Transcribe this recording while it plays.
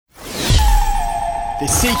The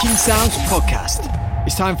Seeking Sounds Podcast.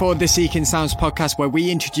 It's time for the Seeking Sounds Podcast, where we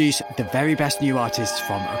introduce the very best new artists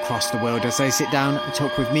from across the world as they sit down and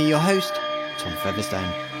talk with me, your host, Tom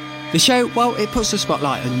Featherstone. The show, well, it puts the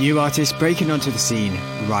spotlight on new artists breaking onto the scene.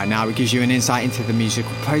 Right now, it gives you an insight into the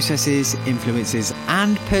musical processes, influences,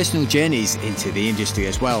 and personal journeys into the industry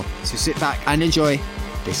as well. So sit back and enjoy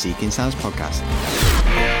the Seeking Sounds Podcast.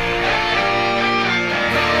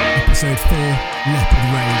 Episode 4, Leopard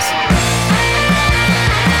Rays.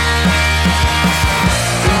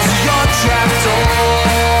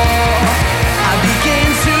 I begin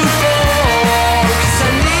to fall, 'cause I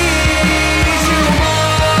need you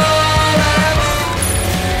more.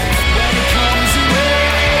 When it comes in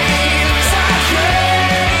waves, I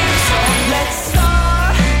crave. So let's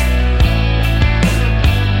start.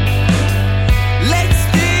 Let's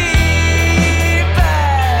deepen.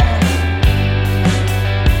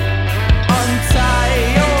 Untie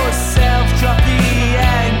yourself, drop the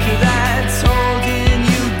anchor that's holding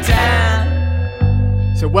you down.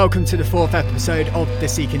 So welcome to the 4th episode of the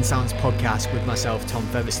Seeking Sounds Podcast with myself, Tom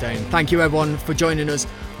Featherstone. Thank you everyone for joining us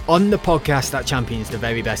on the podcast that champions the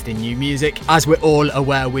very best in new music. As we're all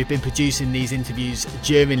aware, we've been producing these interviews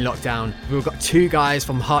during lockdown. We've got two guys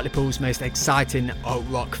from Hartlepool's most exciting alt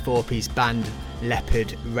rock 4-piece band,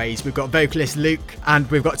 Leopard Rays. We've got vocalist Luke and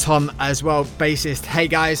we've got Tom as well, bassist. Hey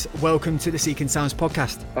guys, welcome to the Seeking Sounds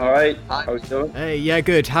Podcast. All right, how's it going? Hey, yeah,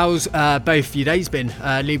 good. How's both your days been?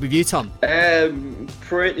 Lead with you, Tom.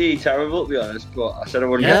 Pretty terrible to be honest, but I said I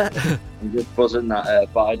wouldn't get. I'm just buzzing that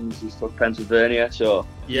Biden's just took Pennsylvania, so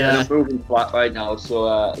I'm moving flat right now,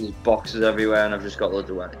 so there's boxes everywhere and I've just got loads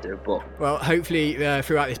of work to do. But well, hopefully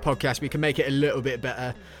throughout this podcast we can make it a little bit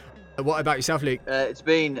better. What about yourself, Luke? It's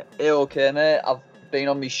been okay, mate. I've been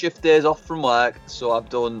on my shift days off from work, so I've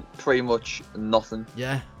done pretty much nothing.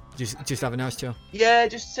 Yeah, just have a nice chill. Yeah,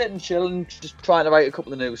 just sitting chilling, just trying to write a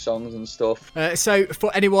couple of new songs and stuff. So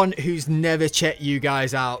for anyone who's never checked you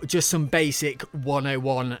guys out, just some basic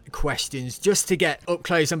 101 questions just to get up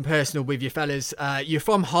close and personal with your fellas. You're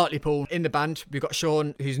from Hartlepool. In the band, we've got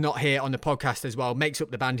Sean, who's not here on the podcast as well, makes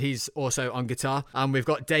up the band. He's also on guitar. And we've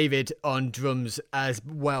got David on drums as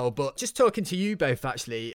well. But just talking to you both,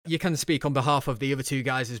 actually, you can speak on behalf of the other two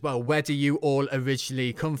guys as well. Where do you all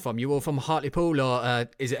originally come from? You all from Hartlepool, or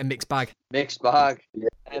is it a mixed bag? Mixed bag.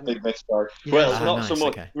 Yeah, big mixed bag. Yeah. Well, not Nice, so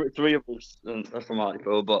much. okay. Three of us are from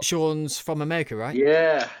Hartlepool, but Sean's from America, right?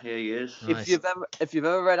 yeah, he is. Nice. If you've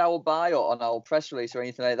ever read our bio on our press release or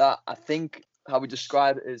anything like that, I think how we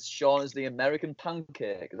describe it is Sean is the American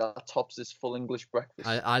pancake that tops his full English breakfast.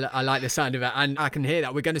 I like the sound of it, and I can hear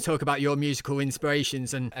that. We're going to talk about your musical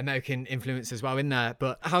inspirations and American influence as well in there.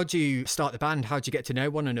 But how do you start the band? How do you get to know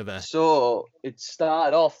one another? So it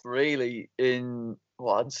started off really in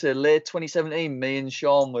I'd say late 2017. Me and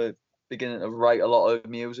Sean were beginning to write a lot of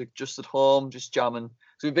music just at home, just jamming.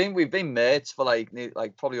 So we've been mates for like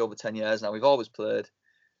probably over 10 years now. We've always played.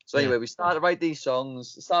 So anyway, we started to write these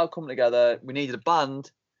songs, started coming together. We needed a band,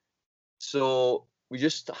 so we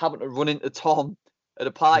just happened to run into Tom at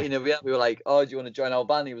a party and we were like, "Oh, do you want to join our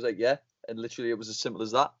band?" He was like, "Yeah." And literally, it was as simple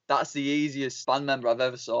as that. That's the easiest band member I've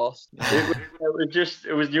ever sourced.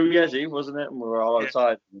 It was New Year's Eve, wasn't it? And we were all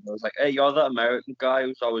outside. And I was like, "Hey, you're that American guy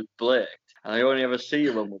who's always blicked, and I only ever see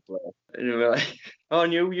you when we play." And you were like, "Oh,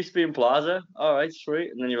 and you used to be in Plaza? All right,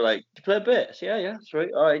 sweet." And then you were like, "Do you play bass?" "Yeah,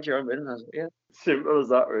 sweet." "All right, you're in." And I was like, "Yeah." Simple as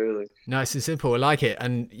that, really. Nice and simple. I like it.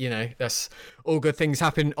 And, you know, that's all good things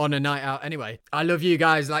happen on a night out anyway. I love you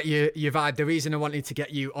guys, like your vibe. The reason I wanted to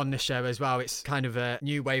get you on the show as well, it's kind of a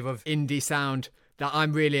new wave of indie sound that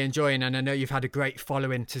I'm really enjoying, and I know you've had a great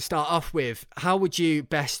following. To start off with, how would you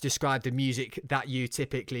best describe the music that you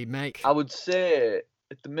typically make? I would say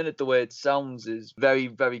at the minute the way it sounds is very,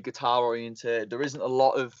 very guitar oriented. There isn't a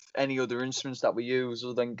lot of any other instruments that we use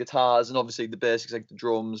other than guitars, and obviously the basics like the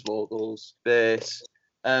drums, vocals, bass.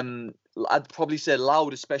 I'd probably say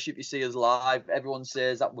loud, especially if you see us live. Everyone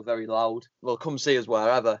says that we're very loud. Well, come see us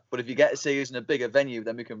wherever. But if you get to see us in a bigger venue,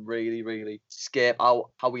 then we can really, really scape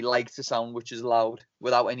out how we like to sound, which is loud,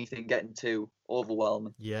 without anything getting too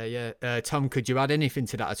overwhelming. Yeah. Tom, could you add anything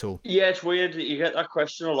to that at all? Yeah, it's weird that you get that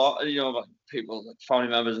question a lot. You know, like people, like family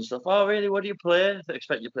members and stuff. "Oh, really? What do you play?" They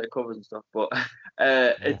expect you to play covers and stuff. But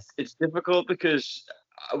it's difficult because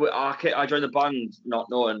I joined the band not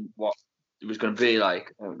knowing what it was going to be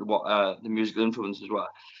like, what the musical influences were.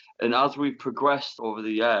 And as we've progressed over the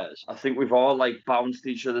years, I think we've all like bounced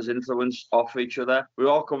each other's influence off each other. We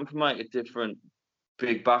all come from like a different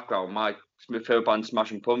big background. My favourite band,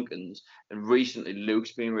 Smashing Pumpkins, and recently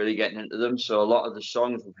Luke's been really getting into them. So a lot of the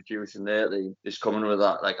songs we're producing lately is coming with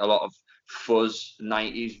that, like a lot of fuzz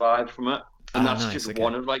 90s vibe from it. And that's nice, just okay.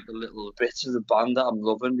 one of like the little bits of the band that I'm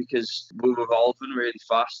loving, because we're evolving really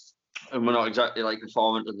fast and we're not exactly like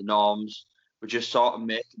conforming to the norms. We're just sort of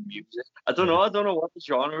making music. I don't know what the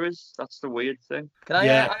genre is. That's the weird thing. Can I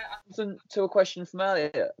Yeah. answer to a question from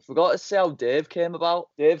earlier? Forgot to say how Dave came about.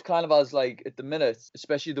 Dave kind of has like at the minute,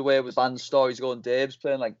 especially the way with band stories going, Dave's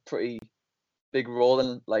playing like pretty big role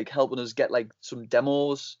in like helping us get like some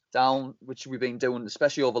demos down, which we've been doing,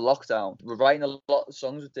 especially over lockdown. We're writing a lot of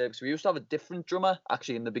songs with Dave. So we used to have a different drummer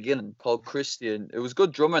actually in the beginning called Christian. It was a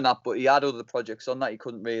good drummer in that, but he had other projects on that he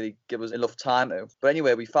couldn't really give us enough time to. But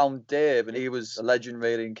anyway, we found Dave and he was a legend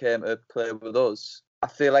really and came to play with us. I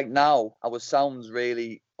feel like now our sound's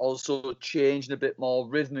really also changing a bit more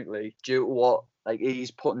rhythmically due to what like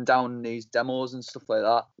he's putting down in these demos and stuff like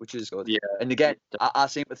that, which is good. Yeah. And again, I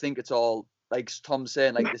seem to think it's all like Tom's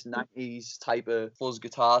saying, like this 90s type of fuzz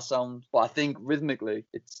guitar sound. But I think rhythmically,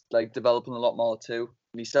 it's like developing a lot more too.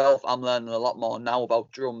 Myself, I'm learning a lot more now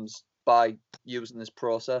about drums by using this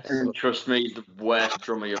process. And trust me, the worst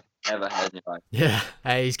drummer you've ever had in your life.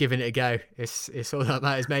 Yeah, he's giving it a go. It's all that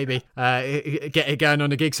matters. Maybe get it going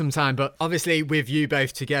on a gig sometime. But obviously, with you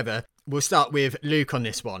both together, we'll start with Luke on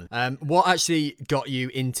this one. What actually got you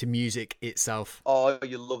into music itself? Oh,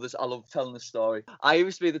 you love this. I love telling this story. I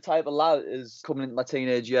used to be the type of lad is coming into my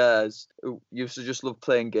teenage years who used to just love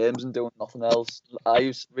playing games and doing nothing else. I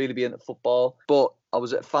used to really be into football, but I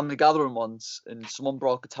was at a family gathering once and someone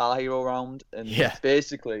brought Guitar Hero around, and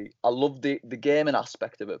basically I loved the gaming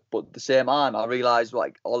aspect of it, but at the same time I realised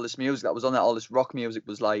like all this music that was on there, all this rock music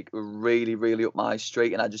was like really, really up my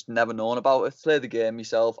street and I just never known about it. Play the game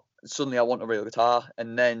myself. Suddenly I want a real guitar,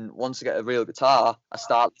 and then once I get a real guitar I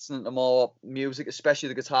start listening to more music, especially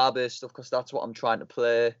the guitar based stuff, because that's what I'm trying to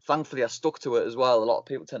play. Thankfully I stuck to it as well. A lot of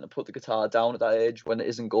people tend to put the guitar down at that age when it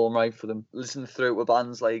isn't going right for them. Listening through to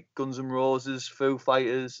bands like Guns N' Roses, Foo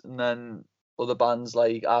Fighters, and then other bands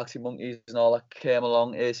like Arctic Monkeys and all that came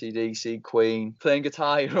along, AC/DC, Queen. Playing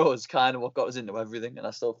Guitar Hero is kind of what got us into everything, and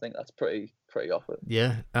I still think that's pretty off it.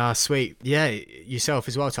 Yeah, sweet. Yeah, yourself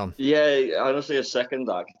as well, Tom. Yeah, honestly, a second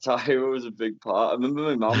that Guitar Hero was a big part. I remember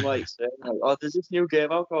my mum like saying, like, "Oh, there's this new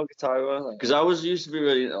game out called Guitar Hero," because I was used to be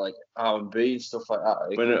really into like R&B and stuff like that,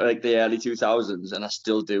 like, when it, like the early 2000s, and I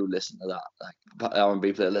still do listen to that like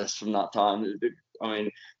R&B playlist from that time. I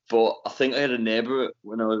mean, but I think I had a neighbour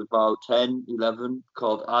when I was about 10, 11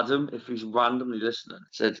 called Adam. If he's randomly listening,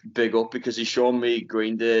 said big up because he showed me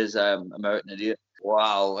Green Day's American Idiot.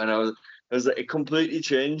 Wow, and I was like, it completely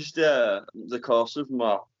changed the course of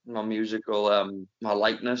my musical my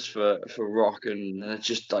likeness for rock, and it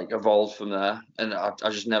just like evolved from there, and I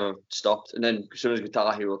just never stopped. And then as soon as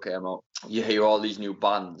Guitar Hero came out, you hear all these new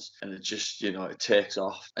bands and it just, you know, it takes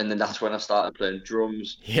off. And then that's when I started playing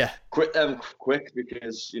drums. Yeah. Quit them quick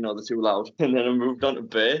because, you know, they're too loud. And then I moved on to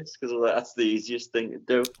bass because like, that's the easiest thing to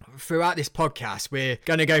do. Throughout this podcast, we're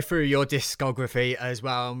going to go through your discography as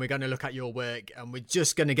well, and we're going to look at your work, and we're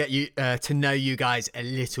just going to get you to know you guys a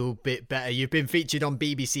little bit better. You've been featured on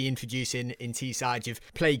BBC Introducing in Teesside. You've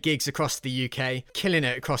played gigs across the UK, killing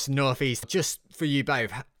it across the Northeast. Just for you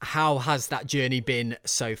both, how has that journey been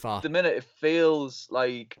so far? At the minute, it feels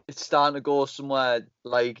like it's starting to go somewhere.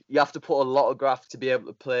 Like you have to put a lot of graft to be able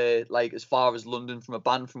to play like as far as London from a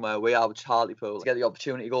band from where we are, which is Hartlepool. To get the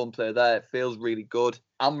opportunity to go and play there, it feels really good.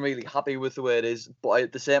 I'm really happy with the way it is, but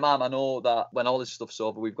at the same time, I know that when all this stuff's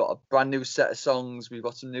over, we've got a brand new set of songs. We've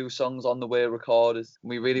got some new songs on the way recorded.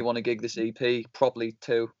 We really want to gig this EP properly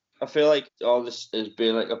too. I feel like all this has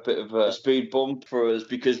been like a bit of a speed bump for us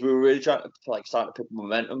because we were really trying to like start to pick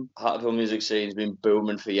momentum. Hartlepool music scene's been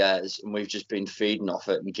booming for years, and we've just been feeding off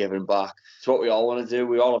it and giving back. It's what we all want to do.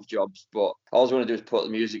 We all have jobs, but all we want to do is put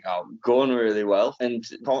the music out, going really well. And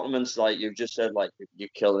compliments like you've just said, like you're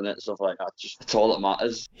killing it, stuff like that. Just that's all that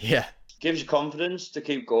matters. Yeah. Gives you confidence to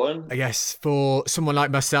keep going. I guess for someone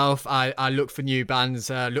like myself, I look for new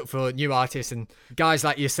bands, look for new artists and guys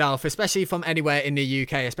like yourself, especially from anywhere in the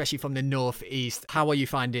UK, especially from the Northeast. How are you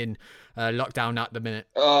finding lockdown at the minute?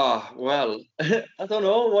 Oh, well, I don't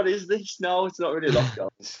know. What is this now? It's not really lockdown.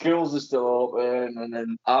 Schools are still open, and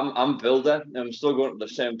then I'm builder. I'm still going to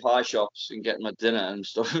the same pie shops and getting my dinner and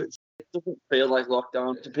stuff. It doesn't feel like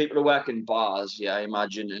lockdown. To people who work in bars, yeah, I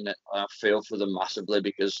imagine, and I feel for them massively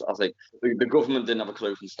because I think the government didn't have a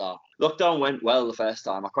clue from the start. Lockdown went well the first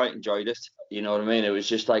time. I quite enjoyed it. You know what I mean? It was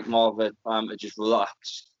just like more of a time to just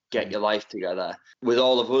relax, get your life together. With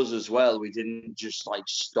all of us as well, we didn't just like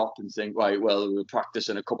stop and think, right, well, we'll practice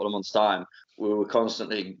in a couple of months' time. We were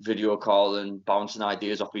constantly video calling, bouncing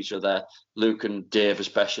ideas off each other. Luke and Dave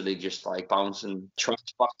especially just like bouncing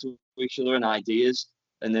tracks back to each other and ideas.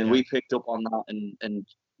 And then we picked up on that, and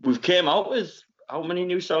we've came out with how many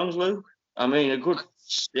new songs, Luke? I mean, a good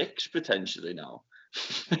 6 potentially now.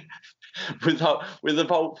 with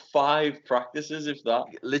about 5 practices, if that.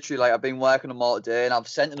 Literally, like, I've been working on them all today, and I've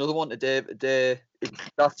sent another one today.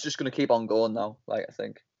 That's just going to keep on going now, like, I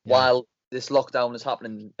think. Yeah. While this lockdown is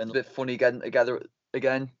happening, and it's a bit funny getting together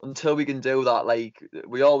again, until we can do that, like,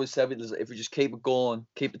 we always said, if we just keep it going,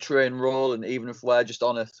 keep the train rolling, even if we're just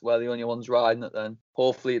on it, we're the only ones riding it, then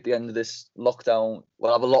hopefully at the end of this lockdown,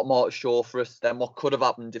 we'll have a lot more to show for it than what could have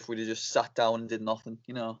happened if we'd have just sat down and did nothing,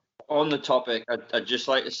 you know. On the topic, I'd just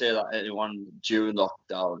like to say that anyone during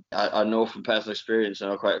lockdown, I know from personal experience, I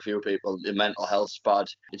know quite a few people, their mental health's bad.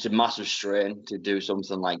 It's a massive strain to do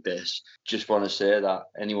something like this. Just want to say that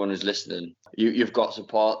anyone who's listening, you've got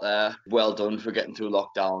support there. Well done for getting through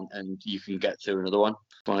lockdown, and you can get through another one.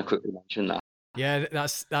 I want to quickly mention that. Yeah,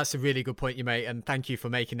 that's a really good point you made, and thank you for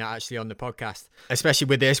making that actually on the podcast. Especially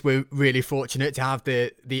with this, we're really fortunate to have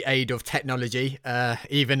the aid of technology,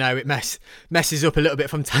 even though it messes up a little bit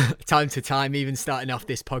from time to time, even starting off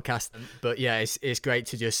this podcast. But yeah, it's great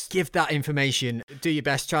to just give that information, do your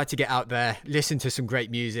best, try to get out there, listen to some great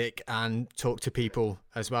music, and talk to people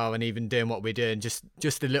as well, and even doing what we're doing, just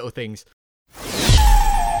the little things.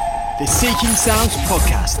 The Seeking Sounds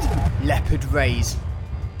podcast, Leopard Rays.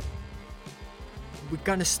 We're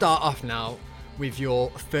going to start off now with your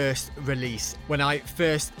first release. When I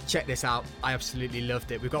first checked this out, I absolutely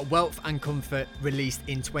loved it. We've got Wealth and Comfort released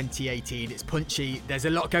in 2018. It's punchy. There's a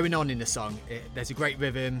lot going on in the song. There's a great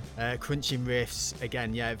rhythm, crunching riffs.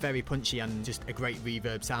 Again, yeah, very punchy and just a great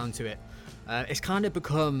reverb sound to it. It's kind of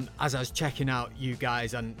become, as I was checking out you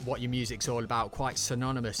guys and what your music's all about, quite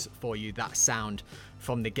synonymous for you, that sound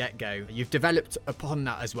from the get-go. You've developed upon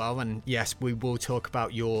that as well, and yes, we will talk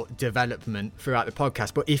about your development throughout the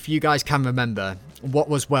podcast, but if you guys can remember, what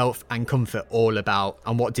was Wealth and Comfort all about,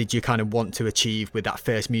 and what did you kind of want to achieve with that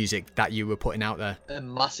first music that you were putting out there? A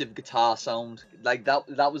massive guitar sound. Like,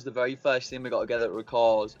 that was the very first thing we got together to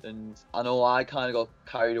record, and I know I kind of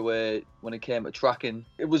got carried away when it came to tracking.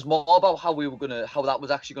 It was more about how that was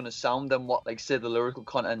actually gonna sound than what, like, say, the lyrical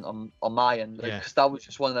content on my end, because that was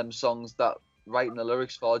just one of them songs that writing the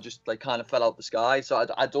lyrics for just, like, kind of fell out the sky. So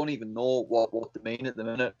I don't even know what they mean at the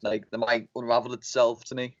minute. Like, they might unravel itself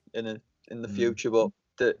to me in the future, but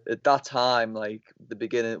at that time, like, the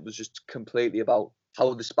beginning, it was just completely about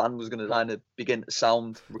how this band was going to kind of begin to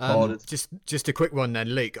sound recorded. Just a quick one then,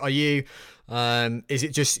 Luke. Are you, is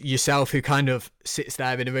it just yourself who kind of sits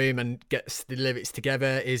there in a room and gets the lyrics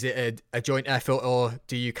together? Is it a joint effort, or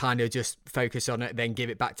do you kind of just focus on it, then give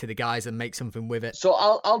it back to the guys and make something with it? So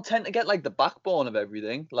I'll tend to get, like, the backbone of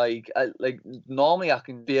everything. Like normally I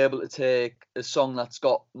can be able to take a song that's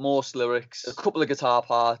got most lyrics, a couple of guitar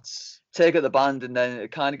parts, take out the band, and then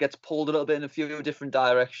it kind of gets pulled a little bit in a few different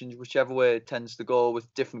directions, whichever way it tends to go,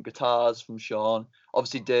 with different guitars from Sean.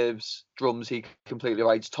 Obviously, Dave's drums, he completely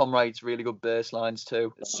writes. Tom writes really good bass lines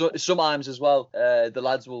too. So sometimes as well, the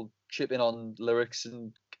lads will chip in on lyrics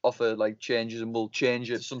and offer, like, changes, and we'll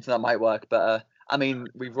change it to something that might work better. I mean,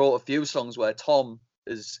 we wrote a few songs where Tom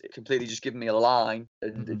is completely just giving me a line,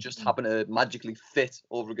 and it just happened to magically fit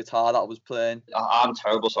over a guitar that I was playing. I'm a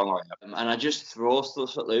terrible songwriter, and I just throw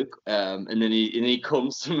stuff at Luke, and then he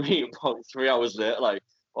comes to me about 3 hours later, like,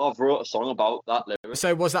 oh, I've wrote a song about that lyric.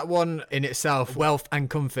 So was that one in itself, Wealth and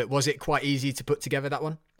Comfort, was it quite easy to put together, that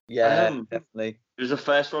one? Yeah, definitely. It was the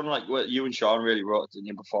first one, like, what you and Sean really wrote it, didn't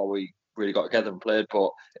you, before we really got together and played,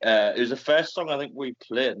 but it was the first song I think we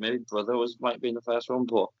played. Maybe Brother might be in the first one,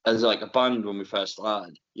 but as, like, a band when we first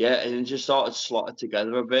started, and it just sort of slotted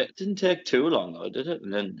together a bit. It didn't take too long though, did it?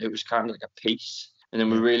 And then it was kind of like a piece, and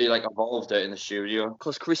then we really, like, evolved it in the studio.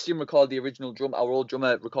 Because Christian recorded the original drum, our old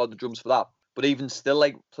drummer recorded the drums for that. But even still,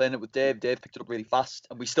 like, playing it with Dave picked it up really fast,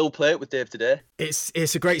 and we still play it with Dave today.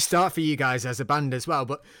 It's a great start for you guys as a band as well,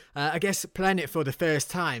 but I guess playing it for the first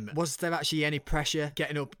time, was there actually any pressure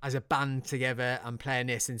getting up as a band together and playing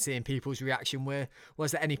this and seeing people's reaction?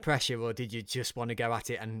 Was there any pressure, or did you just want to go at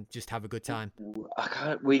it and just have a good time?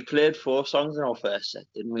 We played 4 songs in our first set,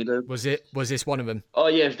 didn't we, Luke? Was this one of them? Oh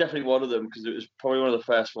yeah, it's definitely one of them, because it was probably one of the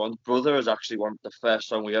first ones. Brother is actually the first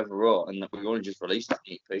song we ever wrote, and we only just released that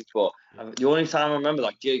EP, but the only time I remember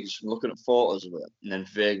that gig is from looking at photos of it and then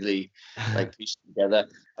vaguely, like, pieced together.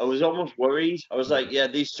 I was almost worried. I was like, yeah,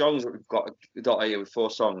 these songs that we've got here with 4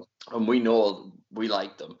 songs, and we know we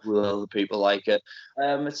like them. Will other people like it?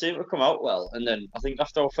 It seemed to come out well. And then I think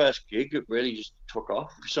after our first gig, it really just took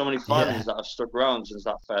off. So many fans that have stuck around since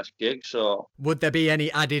that first gig. So would there be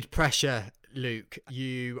any added pressure Luke,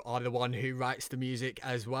 you are the one who writes the music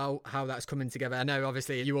as well, how that's coming together. I know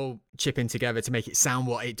obviously you all chip in together to make it sound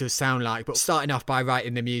what it does sound like, but starting off by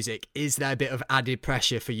writing the music, is there a bit of added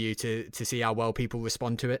pressure for you to see how well people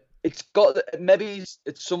respond to it? It's got, maybe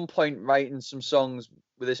at some point writing some songs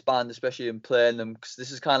with this band, especially, and playing them, because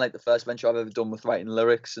this is kind of like the first venture I've ever done with writing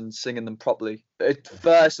lyrics and singing them properly. At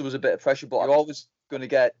first there was a bit of pressure, but you're always going to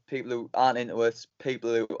get people who aren't into it,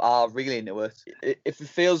 people who are really into it. If it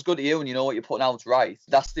feels good to you and you know what you're putting out right,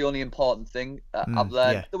 that's the only important thing I've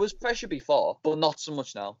learned. Yeah. There was pressure before, but not so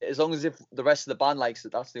much now. As long as if the rest of the band likes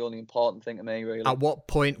it, that's the only important thing to me, really. At what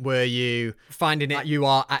point were you finding it you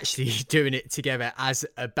are actually doing it together as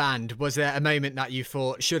a band? Was there a moment that you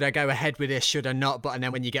thought, should I go ahead with this, should I not? But and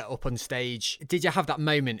then when you get up on stage, did you have that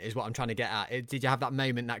moment, is what I'm trying to get at? Did you have that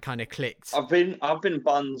moment that kind of clicked? I've been in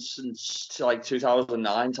bands since like 2009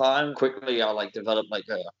 time. Quickly I developed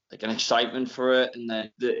an excitement for it, and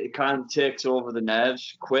then it kind of takes over the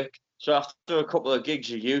nerves quick. So after a couple of gigs,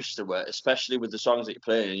 you're used to it, especially with the songs that you're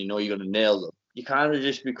playing and you know you're going to nail them. You kind of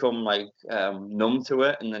just become numb to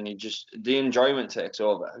it, and then the enjoyment takes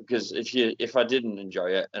over. Because if I didn't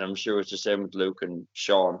enjoy it, and I'm sure it's the same with Luke and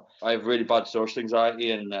Sean, I have really bad social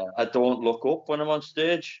anxiety, and I don't look up when I'm on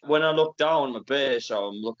stage. When I look down my bass or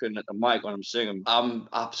I'm looking at the mic when I'm singing, I'm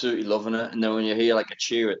absolutely loving it. And then when you hear a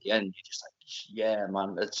cheer at the end, you're just like, yeah,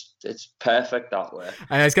 man, it's perfect that way.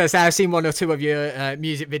 And I was going to say, I've seen one or two of your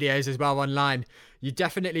music videos as well online. You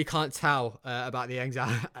definitely can't tell about the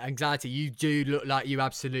anxiety. You do look like you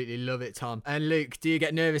absolutely love it, Tom. And Luke, do you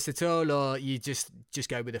get nervous at all, or you just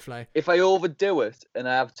go with the flow? If I overdo it and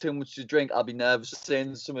I have too much to drink, I'll be nervous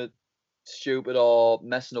saying something stupid or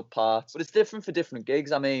messing up parts. But it's different for different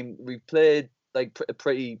gigs. I mean, we've played a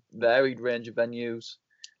pretty varied range of venues.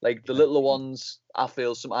 The little ones, I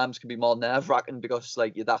feel sometimes can be more nerve-wracking because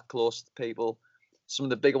you're that close to people. Some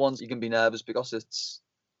of the bigger ones, you can be nervous because it's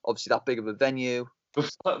obviously that big of a venue.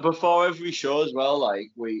 Before every show as well,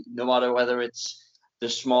 no matter whether it's the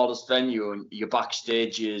smallest venue and your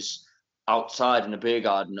backstage is outside in a beer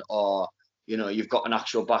garden, or you've got an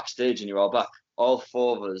actual backstage and you're all back, all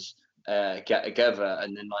four of us get together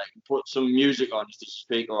and then put some music on the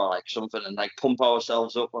speaker or something and pump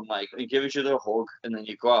ourselves up and give each other a hug, and then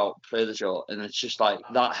you go out, play the show, and it's just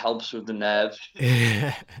that helps with the nerves.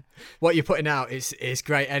 What you're putting out is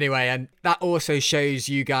great anyway, and that also shows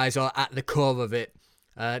you guys are at the core of it.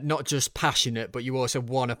 Not just passionate, but you also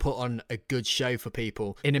want to put on a good show for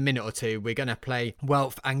people. In a minute or two, we're going to play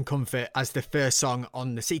Wealth and Comfort as the first song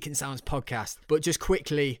on the Seeking Sounds podcast. But just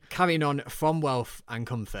quickly, carrying on from Wealth and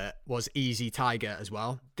Comfort was Easy Tiger as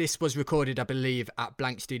well. This was recorded, I believe, at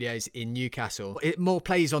Blank Studios in Newcastle. It more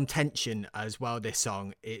plays on tension as well, this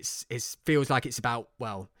song. It feels like it's about,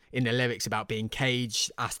 in the lyrics, about being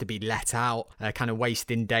caged, asked to be let out, kind of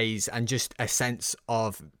wasting days, and just a sense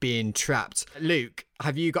of being trapped. Luke,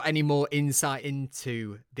 have you got any more insight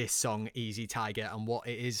into this song, Easy Tiger, and what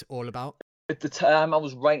it is all about? At the time I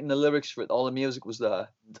was writing the lyrics for it, all the music was there.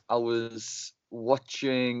 I was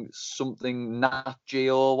watching something Nat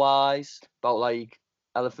Geo-wise about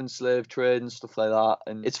elephant slave trade and stuff like that.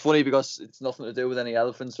 And it's funny because it's nothing to do with any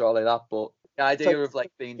elephants or all like that, but the idea of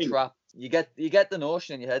being trapped, you get the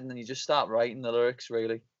notion in your head and then you just start writing the lyrics,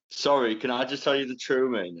 really. Sorry, can I just tell you the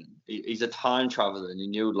true meaning? He's a time traveller and he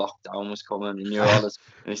knew lockdown was coming, he knew all this,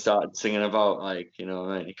 and he started singing about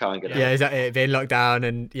you can't get out. Yeah, exactly, being locked down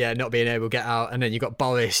and not being able to get out, and then you got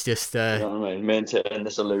Boris just you know what I mean, maintain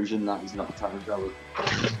this illusion that he's not a time traveller.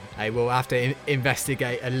 Hey, we'll have to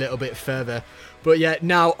investigate a little bit further. But yeah,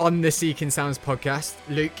 now on the Seeking Sounds podcast,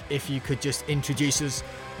 Luke, if you could just introduce us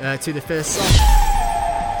to the first song.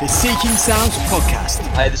 The Seeking Sounds podcast.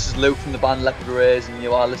 Hi, this is Luke from the band Leopard, and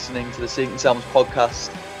you are listening to the Seeking Sounds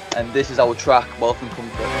podcast, and this is our track, Wealth and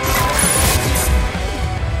Comfort.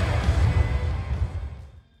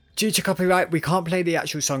 Due to copyright, we can't play the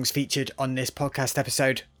actual songs featured on this podcast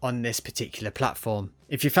episode on this particular platform.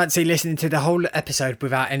 If you fancy listening to the whole episode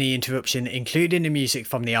without any interruption, including the music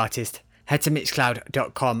from the artist, head to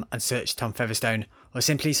mixcloud.com and search Tom Featherstone, or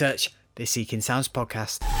simply search the Seeking Sounds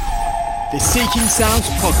podcast. The Seeking Sounds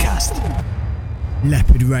podcast.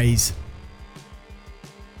 Leopard Rays.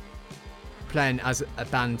 Playing as a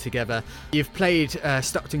band together. You've played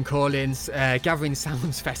Stockton Call-ins, Gathering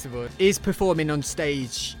Sounds Festival. Is performing on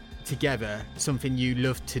stage together something you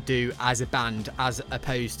love to do as a band, as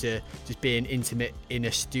opposed to just being intimate in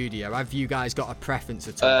a studio? Have you guys got a preference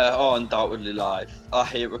at all? Undoubtedly live. I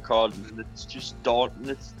hate recording. It's just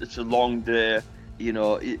daunting. It's a long day.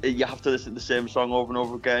 you have to listen to the same song over and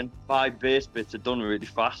over again. My bass bits are done really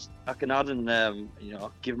fast. I can add in,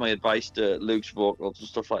 give my advice to Luke's vocals and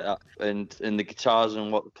stuff like that, and the guitars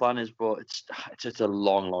and what the plan is. But it's just a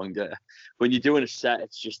long day. When you're doing a set,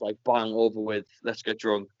 it's just like bang over with. Let's get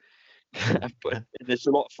drunk. But it's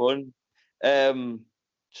a lot of fun.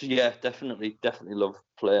 So yeah, definitely love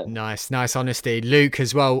playing. Nice honesty. Luke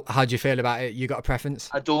as well, how do you feel about it? You got a preference?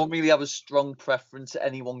 I don't really have a strong preference at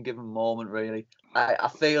any one given moment, really. I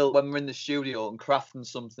feel when we're in the studio and crafting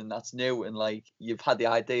something that's new and like you've had the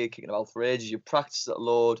idea kicking about for ages, you've practiced it a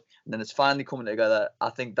load, and then it's finally coming together, I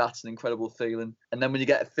think that's an incredible feeling. And then when you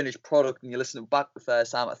get a finished product and you listen back the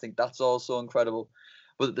first time, I think that's also incredible.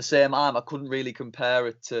 But at the same time, I couldn't really compare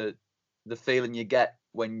it to the feeling you get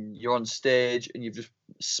when you're on stage and you've just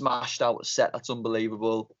smashed out a set that's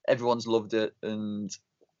unbelievable. Everyone's loved it and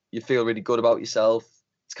you feel really good about yourself.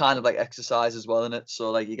 It's kind of like exercise as well, isn't it?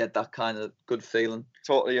 So like you get that kind of good feeling.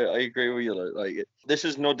 Totally, I agree with you. Like this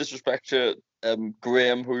is no disrespect to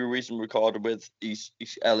Graham, who we recently recorded with. He's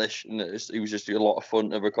hellish, and he was just a lot of fun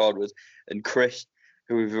to record with. And Chris,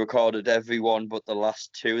 who we've recorded everyone but the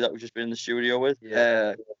last two that we've just been in the studio with.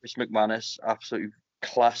 Chris McManus, absolutely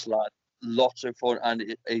class lad. Lots of fun,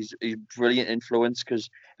 and he's brilliant influence because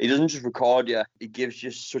he doesn't just record you, he gives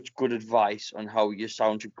you such good advice on how your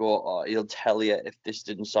sound should go, or he'll tell you if this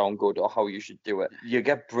didn't sound good or how you should do it. You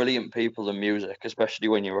get brilliant people in music, especially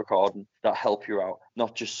when you're recording, that help you out,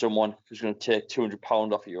 not just someone who's going to take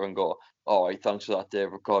 £200 off of you and go, all right, thanks for that day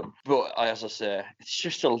of recording. But as I say, it's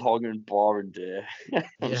just a long and boring day.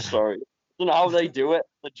 I'm sorry. I don't know how they do it,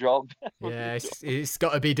 the job. Yeah, it's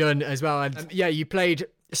got to be done as well. And you played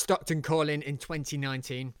Stockton Calling in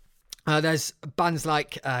 2019. There's bands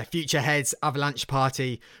like Future Heads, Avalanche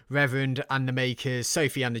Party, Reverend and the Makers,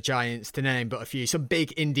 Sophie and the Giants, to name but a few. Some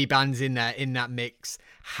big indie bands in there in that mix.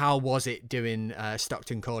 How was it doing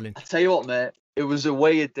Stockton Calling? I tell you what, mate, it was a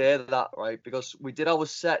weird day, that, right? Because we did our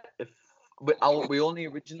set. We only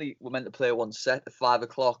originally were meant to play one set at 5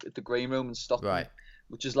 o'clock at the Green Room in Stockton. Right.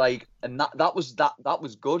 Which is like, and that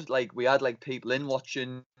was good. Like we had like people in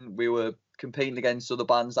watching. We were competing against other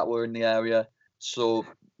bands that were in the area, so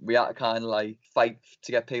we had to kind of like fight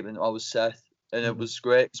to get people into our set, and it was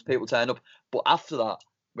great because people turned up. But after that,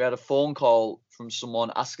 we had a phone call from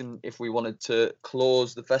someone asking if we wanted to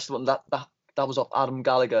close the festival, and that was off Adam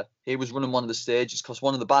Gallagher. He was running one of the stages because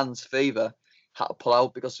one of the bands, Fever, had to pull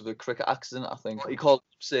out because of a cricket accident, I think. He called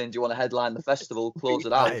saying, do you want to headline the festival, close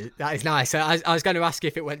it out? That is nice. I was going to ask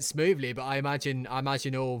if it went smoothly, but I imagine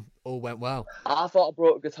all went well. I thought I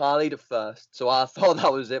broke a guitar lead at first, so I thought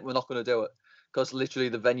that was it. We're not going to do it because literally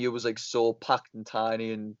the venue was like so packed and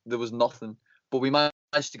tiny and there was nothing. But we managed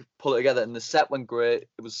to pull it together and the set went great.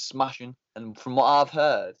 It was smashing. And from what I've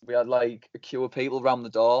heard, we had like a queue of people around the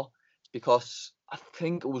door because I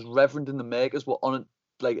think it was Reverend and the Makers were on it.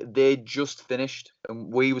 Like they just finished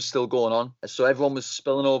and we were still going on, so everyone was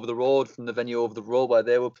spilling over the road from the venue over the road where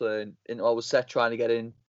they were playing into our set trying to get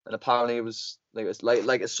in, and apparently it was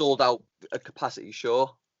like a sold out a capacity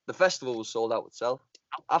show. The festival was sold out itself.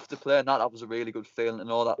 After playing that was a really good feeling to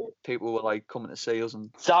know that people were like coming to see us. And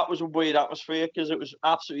that was a weird atmosphere because it was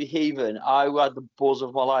absolutely heaving. I had the buzz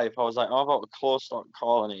of my life. I was like, oh, I thought we're close to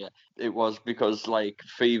calling it. It was because like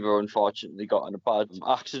Fever unfortunately got in a bad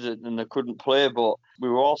accident and they couldn't play, but we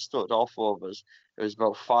were all stood off of us. It was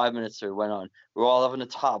about 5 minutes till it went on. We were all having a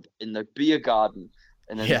tab in the beer garden.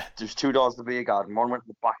 And then there's two doors to the beer garden. One went to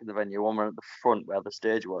the back of the venue, one went at the front where the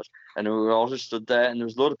stage was. And we were all just stood there, and there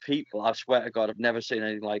was a lot of people. I swear to God, I've never seen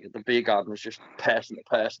anything like it. The beer garden was just person to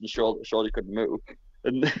person, shoulder to shoulder, couldn't move.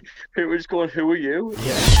 And people were just going, who are you?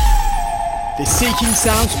 Yeah. The Seeking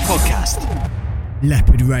Sounds podcast.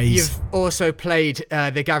 Leopard Rays. You've also played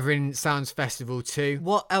the Gathering Sounds Festival too.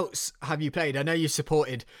 What else have you played? I know you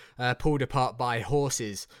supported Pulled Apart by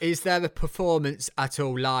Horses. Is there a performance at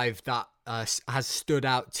all live that has stood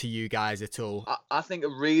out to you guys at all? I think a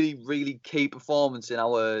really, really key performance in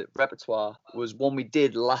our repertoire was one we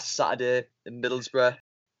did last Saturday in Middlesbrough.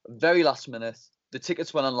 Very last minute. The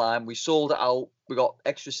tickets went online. We sold it out. We got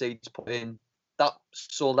extra seats put in. That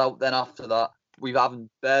sold out then after that. We haven't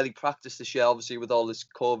barely practiced this year, obviously, with all this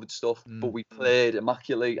COVID stuff, but we played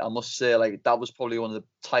immaculately. I must say, like, that was probably one of the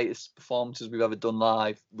tightest performances we've ever done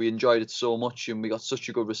live. We enjoyed it so much, and we got such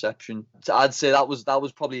a good reception. So I'd say that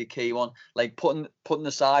was probably a key one. Like putting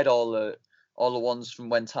aside all the ones from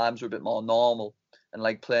when times were a bit more normal, and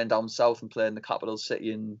like playing down south and playing the capital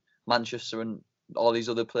city in Manchester and all these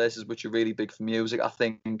other places which are really big for music. I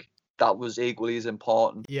think that was equally as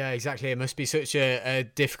important. Yeah, exactly. It must be such a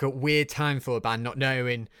difficult, weird time for a band, not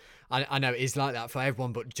knowing I know it is like that for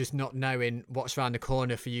everyone, but just not knowing what's around the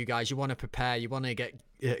corner for you guys. You want to prepare, you want to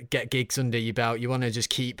get gigs under your belt, you want to just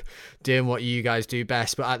keep doing what you guys do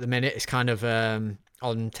best. But at the minute, it's kind of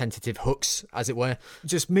on tentative hooks, as it were.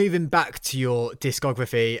 Just moving back to your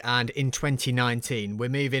discography, and in 2019, we're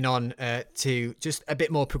moving on to just a bit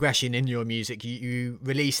more progression in your music. You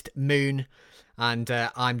released Moon and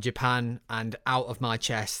I'm Japan and Out of My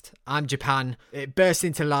Chest. I'm Japan, it burst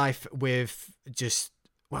into life with just,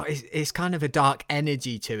 well, it's kind of a dark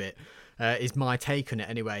energy to it, is my take on it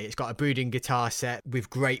anyway. It's got a brooding guitar set with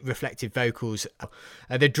great reflective vocals.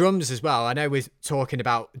 The drums as well. I know we're talking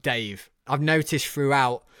about Dave. I've noticed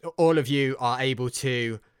throughout, all of you are able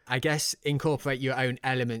to, I guess, incorporate your own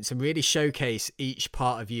elements and really showcase each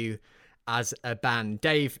part of you as a band.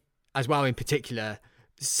 Dave, as well, in particular,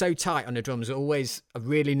 so tight on the drums. Always, I've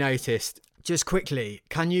really noticed. Just quickly,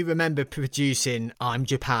 can you remember producing I'm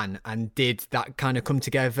Japan, and did that kind of come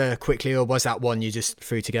together quickly, or was that one you just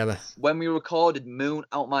threw together? When we recorded Moon,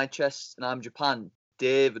 Out My Chest and I'm Japan,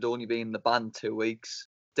 Dave had only been in the band 2 weeks.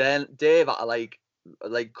 Then Dave had to like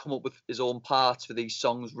come up with his own parts for these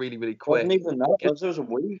songs really, really quick. Wasn't even that. It was a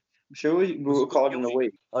week. I'm sure we were recording a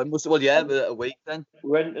week. But a week then.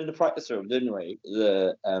 We went in the practice room, didn't we?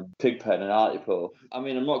 The Pigpen and Article. I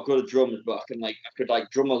mean, I'm not good at drums, but I could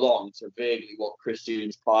drum along to vaguely what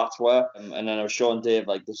Christian's parts were, and then I was showing Dave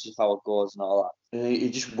like, this is how it goes and all that, and he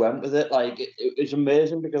just went with it. Like it's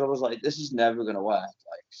amazing, because I was like, this is never gonna work.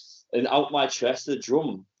 Like, and Out My Chest, the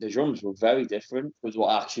drums were very different with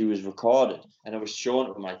what actually was recorded. And I was showing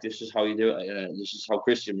him, like, this is how you do it. This is how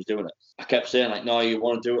Christian was doing it. I kept saying, like, no, you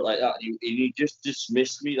want to do it like that. And he just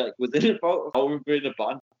dismissed me, like, within about how we've been in the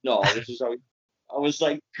band. No, this is how I was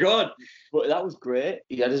like, God. But that was great.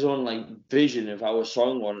 He had his own, like, vision of how a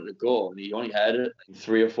song wanted to go. And he only heard it like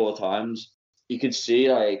 3 or 4 times. You could see,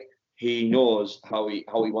 like, he knows how he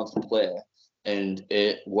wants to play. And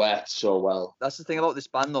it worked so well. That's the thing about this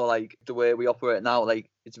band, though, like the way we operate now, like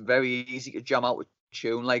it's very easy to jam out a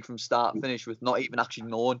tune like from start to finish with not even actually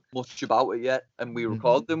knowing much about it yet, and we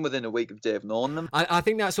record them within a week of Dave knowing them. I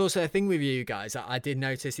think that's also a thing with you guys that I did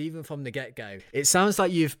notice even from the get-go. It sounds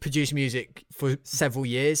like you've produced music for several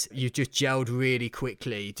years. You've just gelled really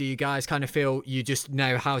quickly. Do you guys kind of feel you just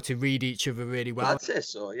know how to read each other really well? I'd say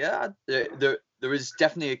so, yeah. There is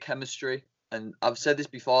definitely a chemistry. And I've said this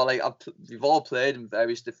before, like we've all played in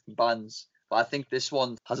various different bands, but I think this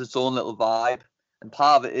one has its own little vibe. And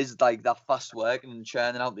part of it is like that fast working and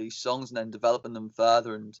churning out these songs and then developing them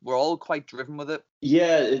further. And we're all quite driven with it.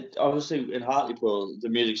 Yeah, obviously in Hartlepool, the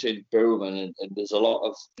music scene booming, and there's a lot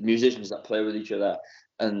of musicians that play with each other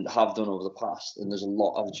and have done over the past. And there's a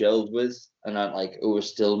lot I've gelled with, and it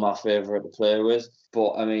was still my favourite to play with.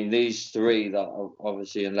 But I mean, these 3 that are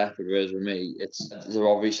obviously in Leopard raised with me, there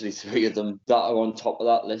are obviously 3 of them that are on top of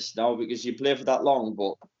that list now, because you play for that long,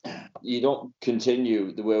 but you don't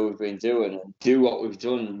continue the way we've been doing and do what we've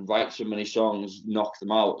done and write so many songs, knock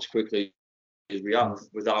them out as quickly as we have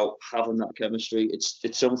without having that chemistry. It's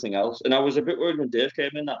something else. And I was a bit worried when Dave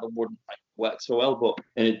came in that it wouldn't work so well, but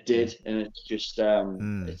it did. And it's just I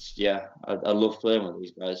love playing with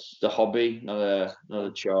these guys. The hobby, not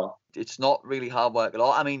a chore. It's not really hard work at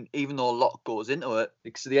all. I mean, even though a lot goes into it,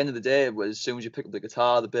 because at the end of the day, as soon as you pick up the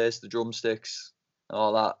guitar, the bass, the drumsticks, and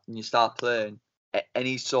all that, and you start playing,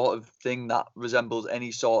 any sort of thing that resembles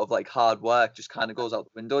any sort of like hard work just kind of goes out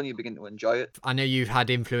the window, and you begin to enjoy it. I know you've had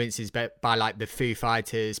influences by like the Foo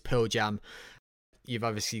Fighters, Pearl Jam. You've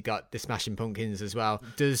obviously got the Smashing Pumpkins as well.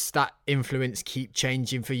 Does that influence keep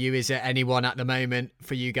changing for you? Is there anyone at the moment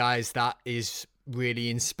for you guys that is really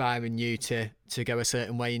inspiring you to go a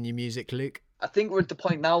certain way in your music, Luke? I think we're at the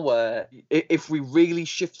point now where if we really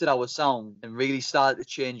shifted our sound and really started to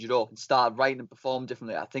change it up and started writing and perform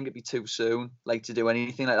differently, I think it'd be too soon like to do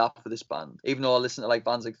anything like that for this band. Even though I listen to like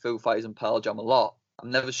bands like Foo Fighters and Pearl Jam a lot,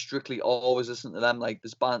 I'm never strictly always listening to them. Like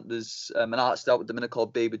there's an artist out at the minute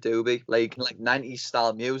called Baby Doobie, like 90s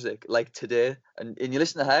style music, like today. And you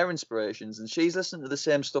listen to her inspirations, and she's listening to the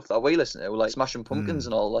same stuff that we listen to, like Smashing Pumpkins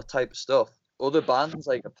and all that type of stuff. Other bands,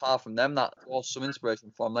 like apart from them, that draw some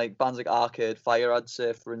inspiration from, like bands like Arcade Fire, I'd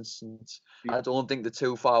say, for instance. I don't think they're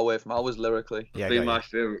too far away from ours lyrically. Yeah, been my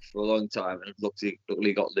favourite for a long time, and I've luckily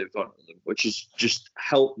got lived on with them, which has just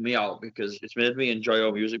helped me out because it's made me enjoy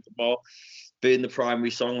our music more. Being the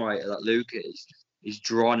primary songwriter that Luke is, he's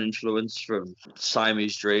drawn influence from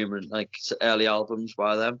Siamese Dream and like early albums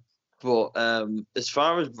by them. But as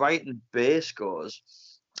far as writing bass goes,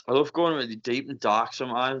 I love going really deep and dark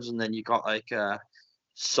sometimes, and then you got like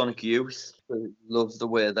Sonic Youth. I love the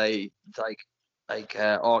way they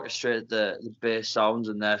orchestrate the bass sounds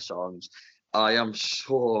in their songs, I am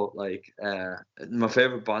so like my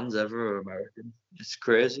favorite bands ever are American. It's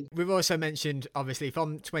crazy. We've also mentioned, obviously,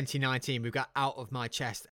 from 2019, we've got Out of My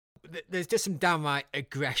Chest. There's just some downright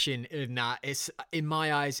aggression in that. It's, in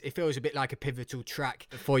my eyes, it feels a bit like a pivotal track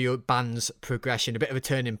for your band's progression, a bit of a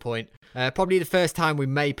turning point. Probably the first time we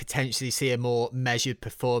may potentially see a more measured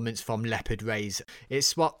performance from Leopard Rays. It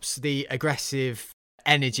swaps the aggressive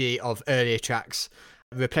energy of earlier tracks,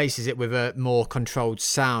 replaces it with a more controlled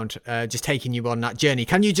sound, just taking you on that journey.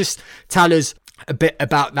 Can you just tell us a bit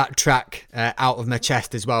about that track, Out of My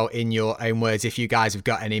Chest, as well, in your own words, if you guys have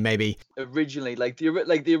got any, maybe? Originally, like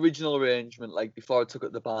the original arrangement, like before I took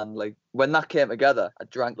up the band, like when that came together, I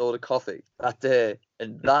drank a load of coffee that day,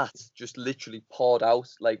 and that just literally poured out,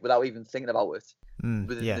 like without even thinking about it.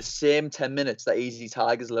 Within the same 10 minutes that Easy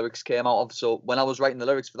Tiger's lyrics came out of. So when I was writing the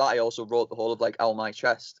lyrics for that, I also wrote the whole of like Out of My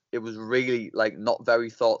Chest. It was really like not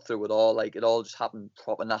very thought through at all. Like it all just happened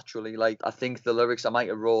proper naturally. Like I think the lyrics I might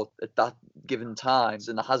have wrote at that given time,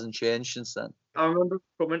 and it hasn't changed since then. I remember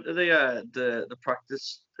coming to the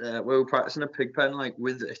practice where we were practicing a pig pen like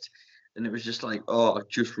with it, and it was just like, oh, I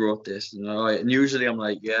just wrote this, and usually I'm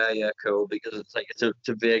like, yeah, cool, because it's like it's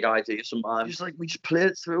a vague idea sometimes. Just like we just played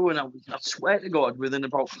it through, and I swear to God, within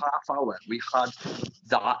about half hour, we had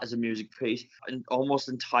that as a music piece, and almost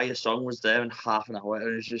the entire song was there in half an hour,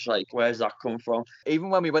 and it's just like, where's that come from? Even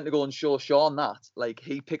when we went to go and show Sean that, like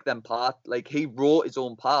he picked them part, like he wrote his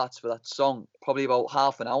own parts for that song, probably about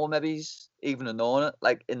half an hour, maybe he's even known it,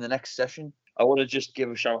 like in the next session. I want to just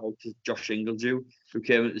give a shout out to Josh Ingledew, who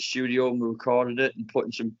came into the studio and we recorded it and put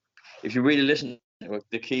in some. If you really listen to it,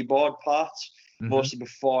 the keyboard parts, mostly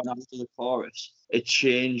before and after the chorus, it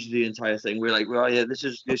changed the entire thing. We're like, well, yeah, this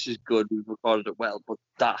is good. We've recorded it well, but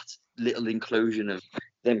that little inclusion of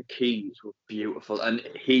them keys were beautiful. And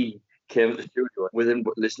he came into the studio with him,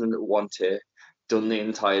 but listening to one take, done the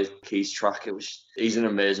entire keys track. He's an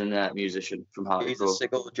amazing musician from Hartlepool. He's a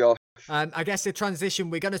sick old Josh. I guess the transition,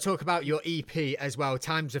 we're going to talk about your EP as well,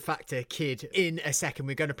 Time's a Factor Kid, in a second.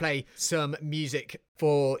 We're going to play some music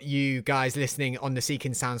for you guys listening on the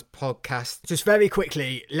Seeking Sounds podcast. Just very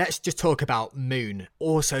quickly, let's just talk about Moon.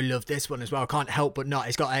 Also love this one as well, can't help but not.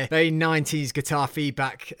 It's got a very 90s guitar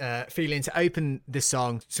feedback feeling to open the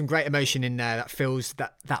song. Some great emotion in there that feels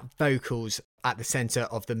that vocals at the center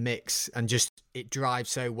of the mix, and just it drives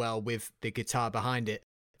so well with the guitar behind it.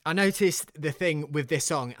 I noticed the thing with this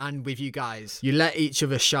song and with you guys, you let each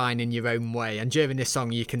other shine in your own way, and during this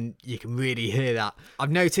song you can really hear that.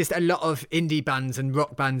 I've noticed a lot of indie bands and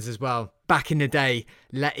rock bands as well, back in the day,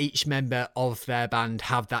 let each member of their band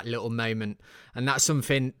have that little moment, and that's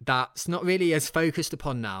something that's not really as focused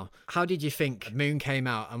upon now. How did you think Moon came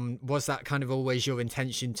out, and was that kind of always your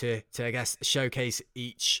intention to I guess showcase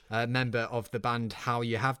each member of the band how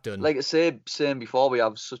you have done? Like I said, saying before, we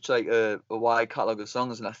have such like a wide catalogue of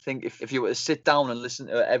songs, and I think if you were to sit down and listen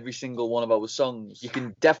to every single one of our songs, you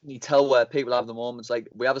can definitely tell where people have the moments. Like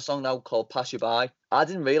we have a song now called Pass You By. I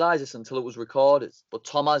didn't realise this until it was recorded, but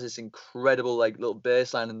Tom has this incredible like little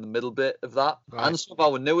bass line in the middle bit of that. Right. And some of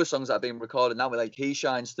our newer songs that have been recorded now, like he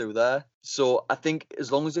shines through there. So I think as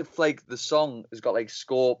long as if like the song has got like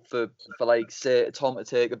scope for like say Tom to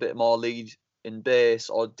take a bit more lead in bass,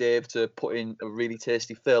 or Dave to put in a really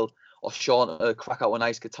tasty fill, or Sean to crack out a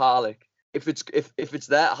nice guitar lick, if it's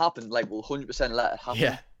there to happen, like we'll 100% let it happen.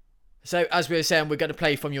 Yeah. So, as we were saying, we're going to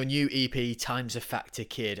play from your new EP, Time's a Factor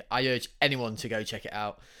Kid. I urge anyone to go check it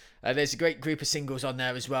out. There's a great group of singles on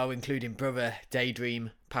there as well, including Brother, Daydream,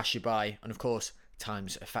 Pass You By, and of course,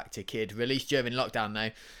 Time's a Factor Kid, released during lockdown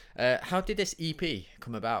now. How did this EP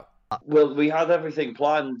come about? Well, we had everything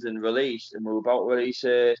planned and released, and we were about to release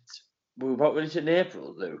it. We were about to release it in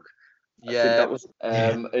April, Luke. Yeah. I think that was,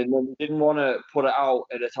 and then we didn't want to put it out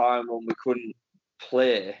at a time when we couldn't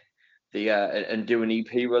play and do an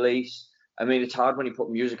EP release. I mean, it's hard when you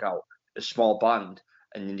put music out, a small band,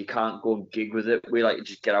 and then you can't go and gig with it. We like to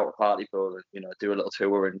just get out of party for, do a little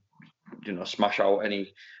tour and, smash out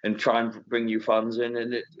and try and bring new fans in.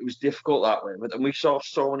 And it was difficult that way. But then we saw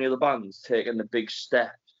so many other bands taking the big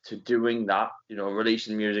step to doing that,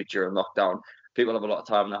 releasing music during lockdown. People have a lot of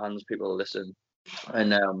time in their hands, people listen.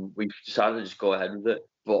 And we decided to just go ahead with it.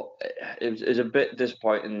 But it was a bit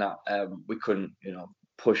disappointing that we couldn't,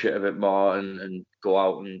 push it a bit more and go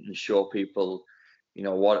out and show people,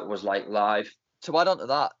 what it was like live. To add on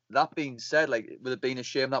to that being said, like, with it being a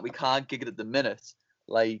shame that we can't gig it at the minute,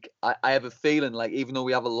 like, I have a feeling, like, even though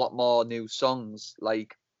we have a lot more new songs,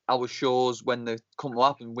 like, our shows, when they come to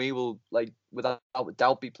happen, we will, like, without a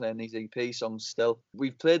doubt be playing these EP songs still.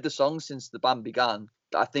 We've played the songs since the band began,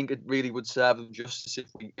 I think it really would serve them justice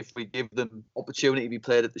if we give them opportunity to be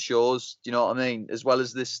played at the shows. Do you know what I mean? As well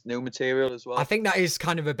as this new material as well. I think that is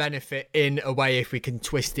kind of a benefit in a way if we can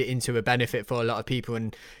twist it into a benefit for a lot of people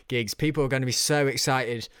and gigs. People are going to be so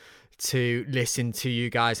excited to listen to you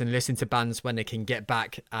guys and listen to bands when they can get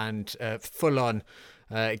back and full on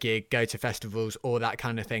gig, go to festivals, all that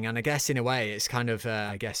kind of thing. And I guess in a way it's kind of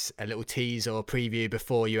a little tease or preview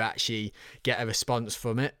before you actually get a response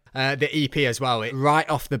from it. The EP as well, right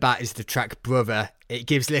off the bat is the track Brother. It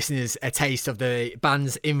gives listeners a taste of the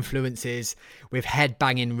band's influences with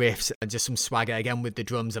head-banging riffs and just some swagger, again with the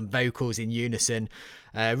drums and vocals in unison,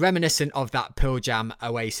 reminiscent of that Pearl Jam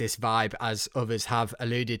Oasis vibe, as others have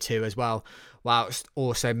alluded to as well, whilst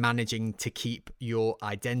also managing to keep your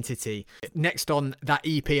identity. Next on that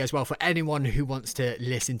EP as well, for anyone who wants to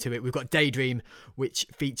listen to it, we've got Daydream, which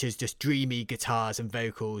features just dreamy guitars and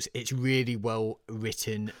vocals. It's really well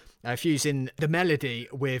written. Fusing the melody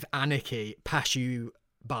with Anarchy, Pass You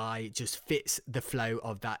By just fits the flow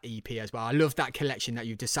of that EP as well. I love that collection that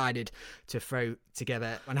you've decided to throw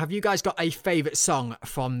together. And have you guys got a favourite song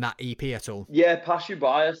from that EP at all? Yeah, Pass You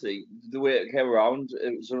By, I think, the way it came around,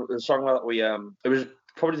 it was a song that we, it was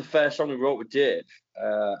probably the first song we wrote with Dave.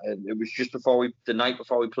 And it was just the night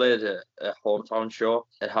before we played a hometown show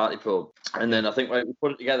at Hartlepool. And then I think when we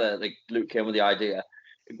put it together, like Luke came with the idea.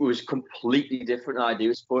 It was completely different idea. It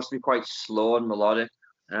was supposed to be quite slow and melodic.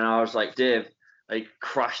 And I was like, Dave, like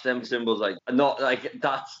crash them cymbals, like not like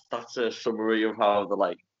that's a summary of how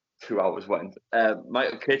the 2 hours went.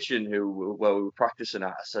 Michael Kitchen, we were practicing at,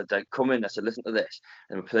 I said, come in, I said, listen to this.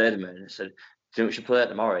 And we played him and I said, do you think we should play it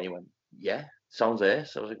tomorrow? And he went, yeah, sounds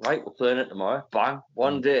ace. I was like, right, we're playing it tomorrow. Bang,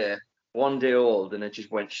 one day old, and it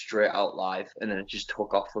just went straight out live, and then it just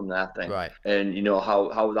took off from there, I think. Right. And you know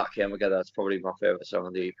how that came together, that's probably my favourite song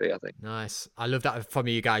on the EP, I think. Nice. I love that from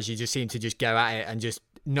you guys. You just seem to just go at it and just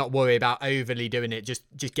not worry about overly doing it. Just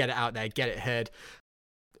get it out there, get it heard.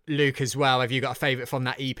 Luke as well, have you got a favourite from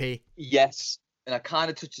that EP? Yes. And I kind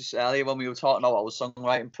of touched this earlier when we were talking about our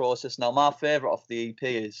songwriting process. Now, my favourite off the EP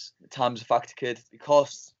is Time's a Factor Kid,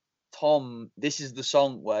 because this is the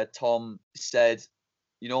song where Tom said,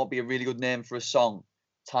 you know what would be a really good name for a song?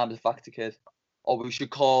 Time's a Factor Kid. Or we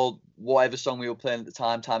should call whatever song we were playing at the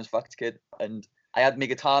time, Time's a Factor Kid. And I had my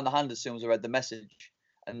guitar in the hand as soon as I read the message.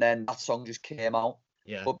 And then that song just came out.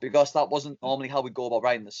 Yeah. But because that wasn't normally how we go about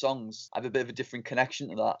writing the songs, I have a bit of a different connection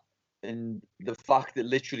to that. And the fact that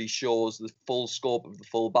literally shows the full scope of the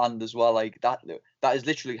full band as well. Like that is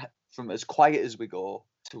literally from as quiet as we go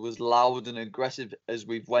to as loud and aggressive as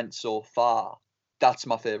we've went so far. That's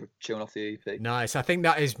my favourite tune off the EP. Nice. I think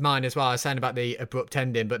that is mine as well. I was saying about the abrupt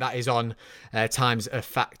ending, but that is on Time's a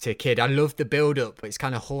Factor Kid. I love the build-up. It's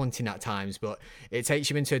kind of haunting at times, but it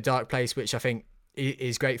takes you into a dark place, which I think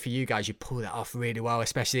is great for you guys. You pull that off really well,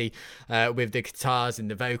 especially with the guitars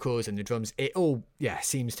and the vocals and the drums. It all,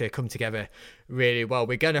 seems to come together really well.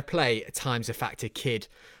 We're going to play Time's a Factor Kid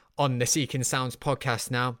on the Seeking Sounds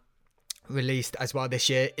podcast now, released as well this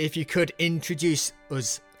year. If you could introduce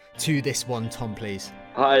us to this one, Tom, please.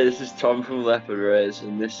 Hi, this is Tom from Leopard,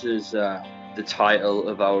 and this is the title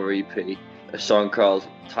of our EP, a song called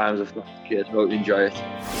Time's a Factor Kid. Hope you enjoy it.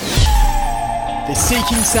 The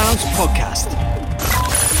Seeking Sounds podcast.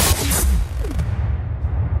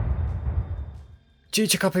 Due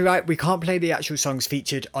to copyright, we can't play the actual songs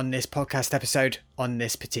featured on this podcast episode on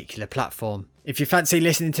this particular platform. If you fancy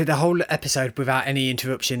listening to the whole episode without any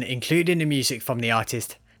interruption, including the music from the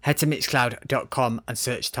artist, head to mixcloud.com and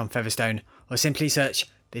search Tom Featherstone, or simply search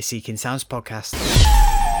The Seeking Sounds Podcast.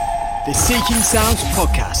 The Seeking Sounds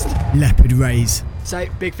Podcast. Leopard Rays. So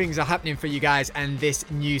big things are happening for you guys, and this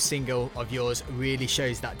new single of yours really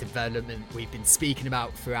shows that development we've been speaking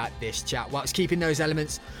about throughout this chat. Whilst keeping those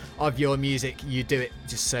elements of your music, you do it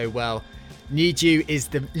just so well. Need You is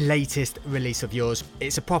the latest release of yours.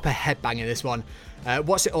 It's a proper headbanger, this one.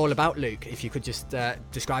 What's it all about, Luke? If you could just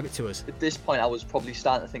describe it to us. At this point, I was probably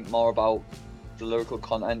starting to think more about the lyrical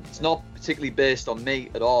content. It's not particularly based on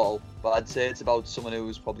me at all, but I'd say it's about someone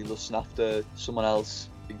who's probably lusting after someone else.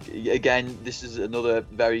 Again, this is another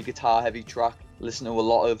very guitar-heavy track. Listen to a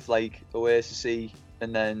lot of Oasis,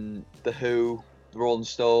 and then The Who, the Rolling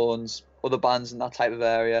Stones, other bands in that type of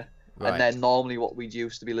area. Right. And then normally what we'd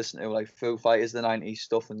used to be listening to, Foo Fighters, the 90s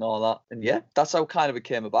stuff and all that. And that's how kind of it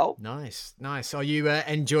came about. Nice. Are you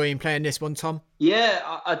enjoying playing this one, Tom? Yeah,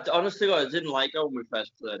 I honestly I didn't like it when we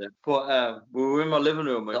first played it. But we were in my living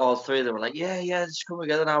room and all three of them were like, yeah, let's come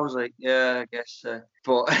together. And I was like, yeah, I guess so.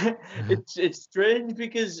 But it's strange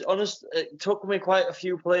because, honestly, it took me quite a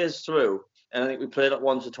few players through. And I think we played it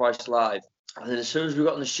once or twice live. And then as soon as we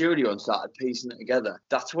got in the studio and started piecing it together,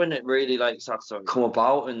 that's when it really like starts to come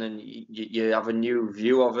about, and then you have a new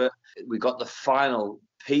view of it. We got the final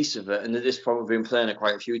piece of it, and at this point we've been playing it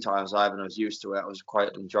quite a few times live, and I was used to it. I was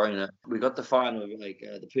quite enjoying it. We got the final, like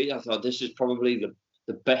the piece. I thought this is probably the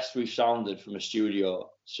best we've sounded from a studio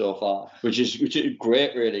so far, which is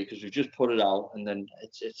great, really, because we've just put it out, and then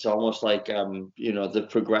it's almost like the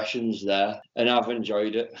progression's there, and I've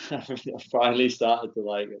enjoyed it. I've finally started to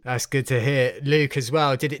like it. That's good to hear. Luke, as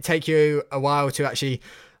well, did it take you a while to actually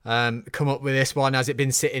come up with this one? Has it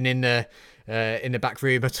been sitting in the back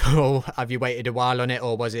room at all? Have you waited a while on it,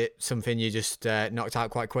 or was it something you just knocked out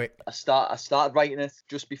quite quick? I started writing it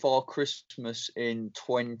just before Christmas in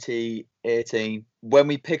 2018. When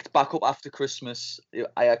we picked back up after Christmas,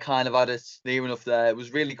 I kind of had it near enough there. It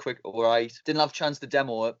was really quick, all right. Didn't have a chance to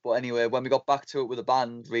demo it, but anyway, when we got back to it with the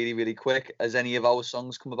band, really, really quick, as any of our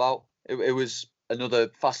songs come about, it was another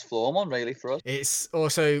fast flow one, really, for us. It's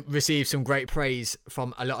also received some great praise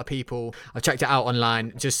from a lot of people. I've checked it out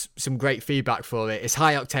online, just some great feedback for it. It's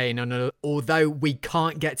high octane, and although we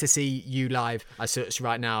can't get to see you live as such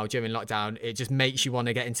right now during lockdown, it just makes you want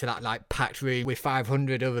to get into that like packed room with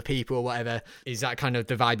 500 other people or whatever. Is that kind of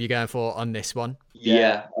the vibe you're going for on this one?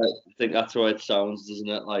 Yeah, I think that's what it sounds, doesn't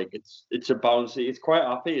it? Like it's a bouncy. It's quite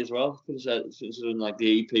happy as well, because like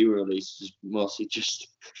the EP release is mostly just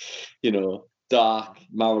dark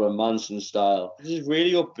Marilyn Manson style. This is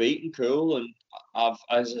really upbeat and cool, and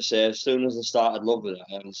as I say, as soon as I started loving it,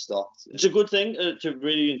 I haven't stopped. It's a good thing to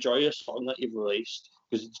really enjoy a song that you've released,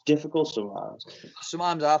 because it's difficult sometimes.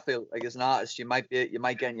 Sometimes I feel like as an artist, you might get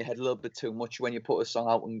in your head a little bit too much when you put a song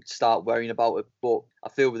out and start worrying about it. But I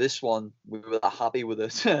feel with this one, we were happy with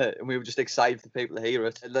it, and we were just excited for people to hear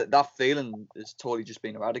it. That feeling has totally just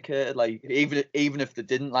been eradicated. Like even if they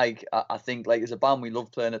didn't, like I think like as a band, we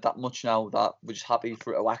love playing it that much now that we're just happy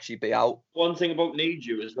for it to actually be out. One thing about Need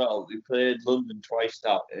You as well, we played London twice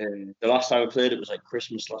now. The last time we played it was like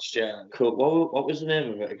Christmas last year. Cool. What was the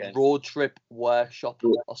name of it again? Road Trip Workshop.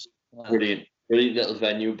 Brilliant little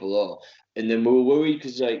venue below. And then we were worried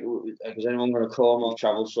because is anyone going to come? I've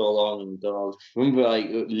travelled so long, and I remember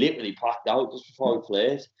literally packed out just before we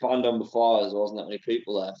played. Band on before, there wasn't that many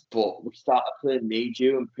people there, but we started playing Need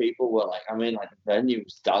You, and people were like, the venue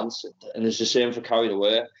was dancing, and it's the same for Carried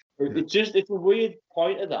Away. It's a weird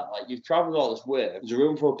point of that. Like, you've travelled all this way, there's a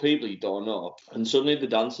room full of people you don't know, and suddenly the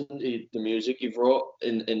dancing, the music you've wrote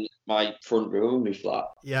in my front room in my flat.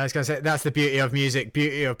 Yeah, I was going to say, that's the beauty of music,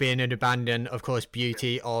 beauty of being in a band, and of course,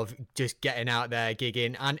 beauty of just getting out there,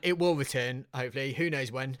 gigging, and it will return, hopefully. Who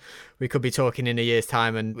knows when? We could be talking in a year's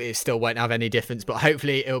time and it still won't have any difference, but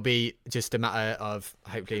hopefully it'll be just a matter of,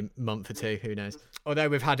 hopefully, a month or two, who knows? Although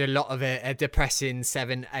we've had a lot of a depressing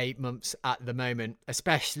 7-8 months at the moment,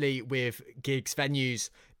 especially with gigs,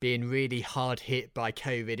 venues being really hard hit by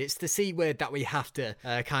COVID. It's the C word that we have to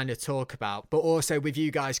kind of talk about. But also with you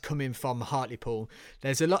guys coming from Hartlepool,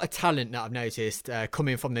 there's a lot of talent that I've noticed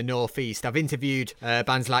coming from the northeast. I've interviewed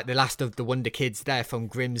bands like The Last of the Wonder Kids, they're from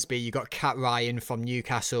Grimsby. You got Cat Ryan from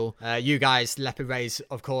Newcastle. You guys, Leopard,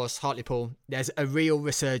 of course, Hartlepool. There's a real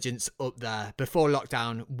resurgence up there. Before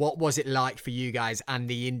lockdown, what was it like for you guys and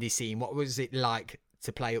the indie scene? What was it like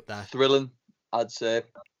to play up there? Thrilling, I'd say.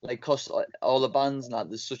 Like, cause all the bands and that,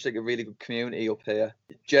 there's such like a really good community up here.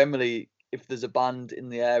 Generally, if there's a band in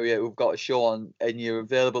the area who've got a show on and you're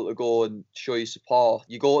available to go and show your support,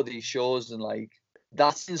 you go to these shows, and like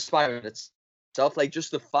that's inspiring itself. Like, just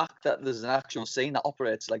the fact that there's an actual scene that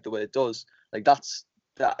operates like the way it does, like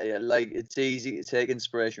like it's easy to take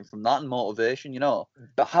inspiration from that and motivation,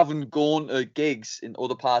 But having gone to gigs in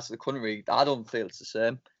other parts of the country, I don't feel it's the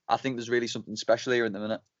same. I think there's really something special here in the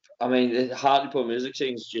minute. The Hartlepool music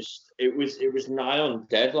scene is just, it was nigh on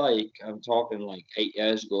dead, like, I'm talking like 8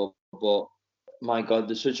 years ago, but my God,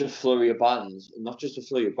 there's such a flurry of bands, not just a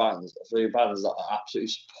flurry of bands that are absolutely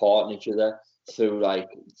supporting each other through like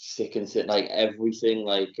thick and thin, like everything,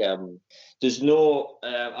 like there's no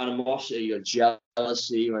animosity or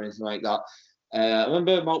jealousy or anything like that. I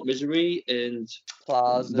remember Mount Misery and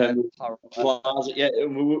Plaza, yeah,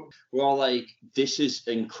 and we're all like, this is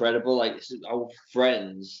incredible, like this is our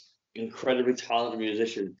friends, incredibly talented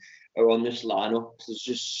musician, are on this lineup. There's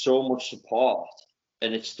just so much support,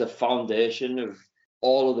 and it's the foundation of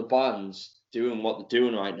all of the bands doing what they're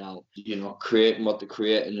doing right now, creating what they're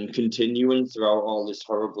creating and continuing throughout all this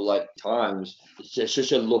horrible like times. It's just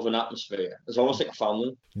such a loving atmosphere. It's almost like a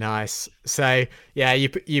family. Nice. So yeah, you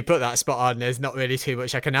put that spot on. There's not really too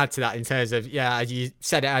much I can add to that in terms of, yeah, you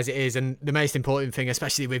said it as it is, and the most important thing,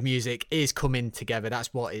 especially with music, is coming together.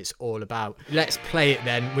 That's what it's all about. Let's play it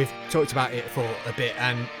then. We've talked about it for a bit,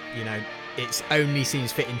 and it only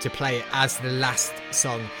seems fitting to play it as the last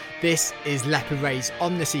song. This is Leopard Rays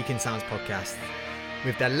on the Seeking Sounds podcast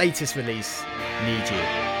with their latest release, Need You.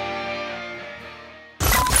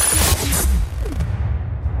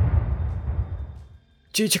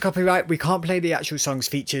 Due to copyright, we can't play the actual songs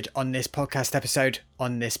featured on this podcast episode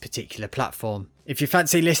on this particular platform. If you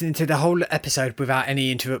fancy listening to the whole episode without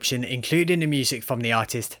any interruption, including the music from the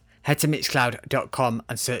artist, head to mixcloud.com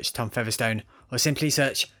and search Tom Featherstone, or simply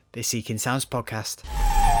search The Seeking Sounds Podcast.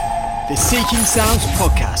 The Seeking Sounds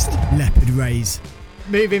Podcast, Leopard Rays.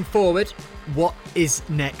 Moving forward, what is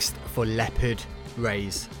next for Leopard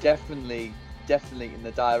Rays? Definitely in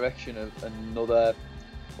the direction of another,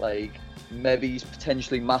 like, maybe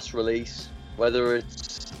potentially mass release, whether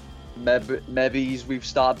it's maybe we've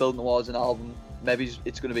started building towards an album, maybe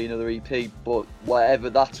it's going to be another EP, but whatever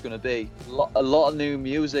that's going to be, a lot of new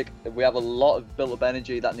music. We have a lot of built-up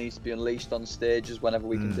energy that needs to be unleashed on stages whenever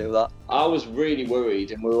we can do that. I was really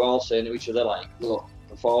worried, and we were all saying to each other, like, look,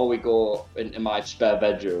 before we go into my spare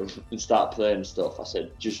bedroom and start playing stuff, I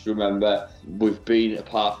said, just remember, we've been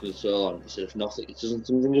apart for so long. I said, if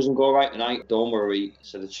something doesn't go right tonight, don't worry. I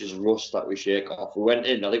said, it's just rust that we shake off. We went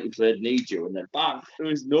in, I think we played Need You, and then bang, there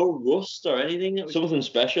was no rust or anything. It was something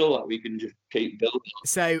special that we can just keep building.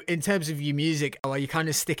 So in terms of your music, are you kind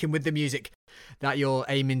of sticking with the music that you're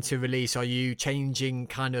aiming to release? Are you changing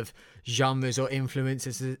kind of genres or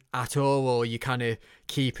influences at all, or are you kind of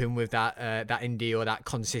keeping with that indie or that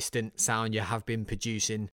consistent sound you have been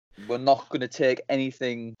producing? We're not going to take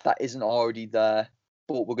anything that isn't already there,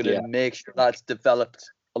 but we're going to make sure that's developed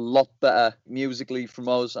a lot better musically from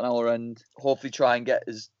us on our end. Hopefully try and get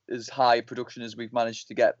as high production as we've managed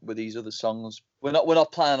to get with these other songs. We're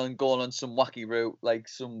not planning on going on some wacky route like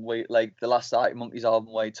the last Arctic Monkeys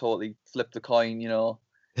album where he totally flipped the coin, you know.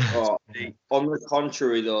 Oh, on the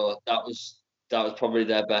contrary, though, that was probably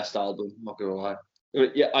their best album. I'm not gonna lie.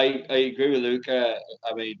 But yeah, I agree with Luke.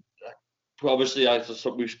 I mean, obviously,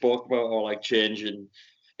 we spoke about all like changing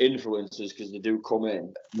influences because they do come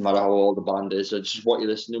in, no matter how old the band is. It's just what you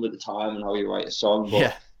listen to at the time and how you write a song.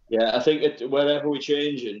 But yeah, I think whenever we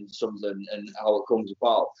change in something and how it comes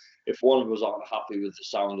about, if one of us aren't happy with the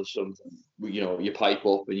sound of something, you pipe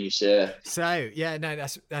up and you say. So yeah, no,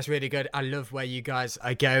 that's really good. I love where you guys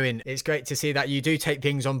are going. It's great to see that you do take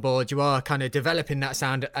things on board. You are kind of developing that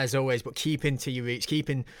sound as always, but keeping to your roots,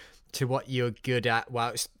 keeping to what you're good at,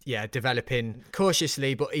 whilst developing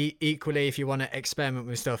cautiously, but equally, if you want to experiment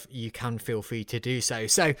with stuff, you can feel free to do so.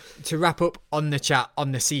 So to wrap up on the chat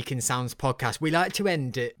on the Seeking Sounds podcast, we like to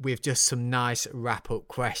end it with just some nice wrap up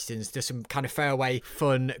questions, just some kind of fairway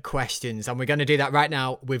fun questions, and we're going to do that right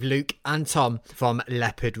now with Luke and Tom from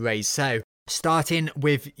Leopard Rays. So starting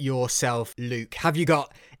with yourself, Luke, have you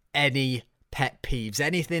got any pet peeves,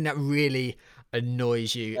 anything that really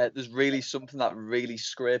annoys you? There's really something that really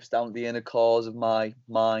scrapes down the inner cores of my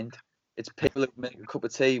mind. It's people who make a cup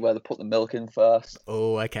of tea where they put the milk in first.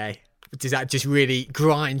 Oh, okay. Does that just really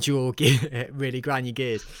grind your gears?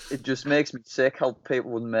 It just makes me sick how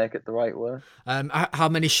people wouldn't make it the right way. How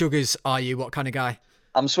many sugars are you? What kind of guy?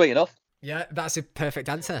 I'm sweet enough. Yeah, that's a perfect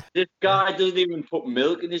answer. This guy doesn't even put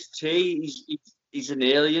milk in his tea. He's an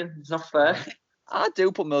alien. It's not fair. I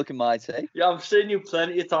do put milk in my tea. Yeah, I've seen you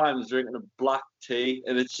plenty of times drinking a black tea,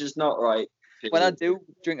 and it's just not right. When I do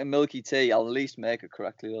drink a milky tea, I'll at least make it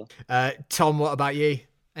correctly, though. Tom, what about you?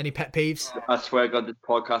 Any pet peeves? I swear to God, this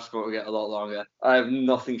podcast is going to get a lot longer. I have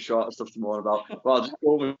nothing short of stuff to moan about. Well, I'll just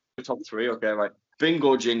go with the top three, okay, right.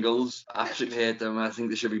 Bingo jingles, I absolutely hate them. I think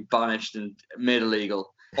they should be banished and made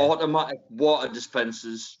illegal. Automatic water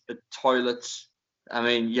dispensers at toilets. I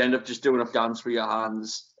mean, you end up just doing a dance with your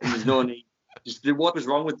hands, and there's no need. Just what was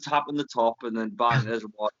wrong with tapping the top and then bang, there's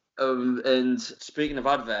water. And speaking of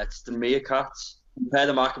adverts, the meerkats, compare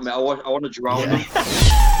them back. I want to drown them.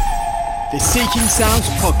 The Seeking Sounds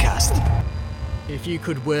podcast. If you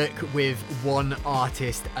could work with one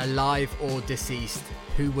artist, alive or deceased,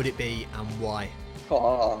 who would it be and why?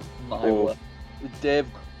 Oh my word. Dave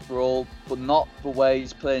Grohl, but not the way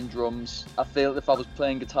he's playing drums. I feel if I was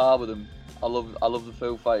playing guitar with him, I love the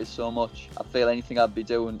Foo Fighters so much. I feel anything I'd be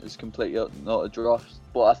doing is completely not a dross.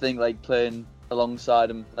 But I think like playing alongside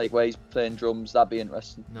him, like where he's playing drums, that'd be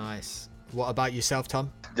interesting. Nice. What about yourself,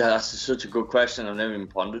 Tom? Yeah, that's such a good question. I've never even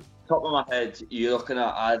pondered. Top of my head, you're looking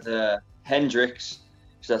at either Hendrix,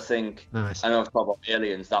 because I think, nice. I know I've talked about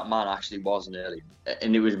aliens, that man actually was an alien.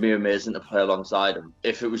 And it would be amazing to play alongside him.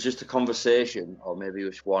 If it was just a conversation, or maybe it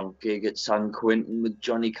was one gig at San Quentin with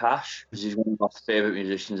Johnny Cash, because he's one of my favourite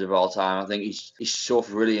musicians of all time. I think he's so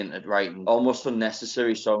brilliant at writing almost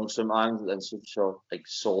unnecessary songs sometimes, but then such like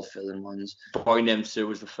soul-filling ones. Boy Named Sue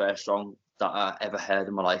was the first song that I ever heard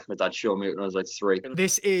in my life. My dad showed me it when I was like 3.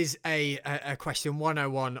 This is a question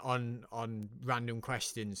 101 on random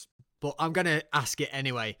questions, but I'm going to ask it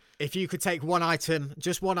anyway. If you could take one item,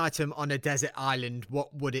 just one item on a desert island,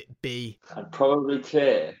 what would it be? I'd probably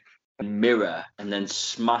take a mirror and then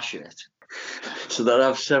smash it. So that I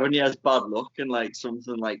have 7 years bad luck and like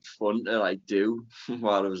something like fun to like do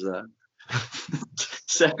while I was there.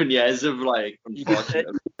 7 years of like unfortunate.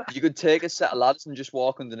 You could take a set of ladders and just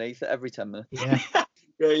walk underneath it every 10 minutes. Yeah.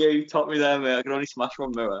 Yeah, you taught me there, mate. I can only smash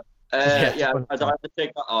one mirror. Yeah, I'd either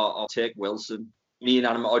take that or I'll take Wilson. Me,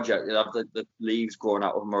 inanimate object, you'd have the leaves growing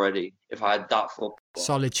out of them already. If I had that football.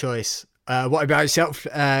 Solid choice. What about yourself,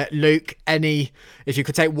 Luke? If you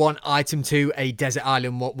could take one item to a desert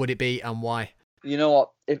island, what would it be and why? You know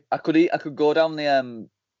what? If I could go down the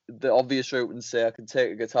obvious route and say I could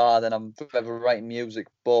take a guitar, then I'm forever writing music.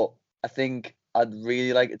 But I think I'd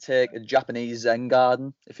really like to take a Japanese Zen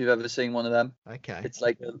garden, if you've ever seen one of them. Okay. It's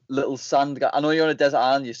like a little sand garden. I know you're on a desert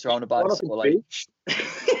island, you're surrounded by beach.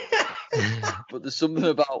 But there's something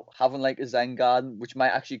about having like a Zen garden which might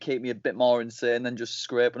actually keep me a bit more insane than just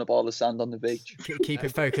scraping up all the sand on the beach. Keep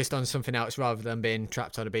it focused on something else rather than being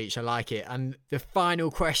trapped on a beach. I like it. And the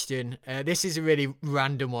final question, this is a really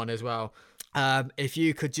random one as well. If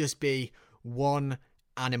you could just be one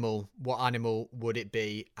animal, what animal would it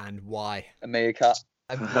be and why? A meerkat.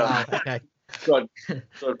 Wow, okay. God,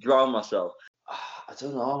 so drown myself. I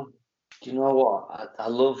don't know. Do you know what? I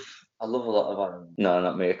love a lot of animals. No,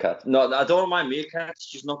 not meerkats. No, I don't mind meerkats.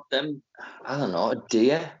 Just not them. I don't know. A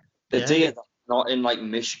deer. A deer that's not in like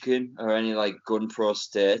Michigan or any like gun pro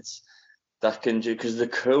states that can do, because they're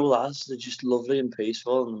cool as. They're just lovely and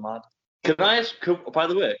peaceful and mad. Can I ask? By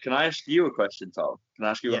the way, can I ask you a question, Tom? Can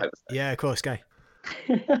I ask you a hypothetical? Yeah, of course, go.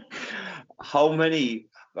 How many?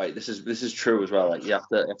 Right, this is true as well. Like you have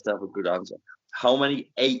to have a good answer. How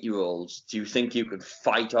many 8-year-olds do you think you could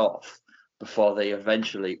fight off before they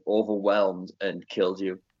eventually overwhelmed and killed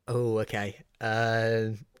you? Oh, okay.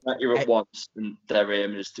 That you're at once, and their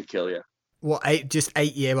aim is to kill you. What? Just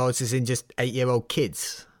 8-year-olds, as in just 8-year-old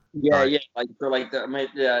kids? Yeah, right. Yeah. Like they're like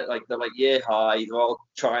high. They're all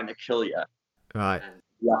trying to kill you. Right. And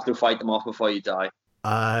you have to fight them off before you die.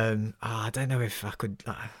 I don't know if I could.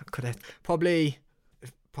 Probably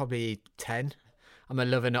 10. I'm a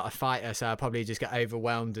lover, not a fighter, so I'll probably just get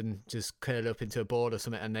overwhelmed and just curl up into a ball or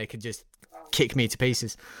something, and they could just kick me to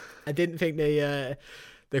pieces. I didn't think the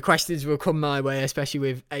questions will come my way, especially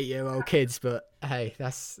with 8-year-old kids, but hey,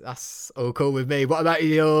 that's all cool with me. What about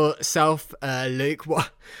yourself, Luke?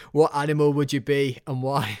 What animal would you be and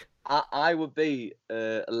why? I would be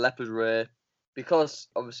a leopard ray, because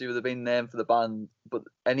obviously with it being named for the band, but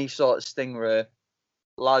any sort of stingray,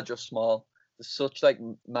 large or small, such like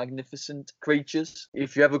magnificent creatures.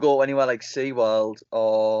 If you ever go anywhere like SeaWorld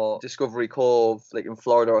or Discovery Cove, like in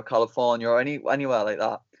Florida or California or anywhere like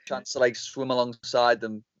that, chance to like swim alongside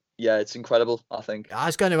them, yeah, it's incredible, I think. I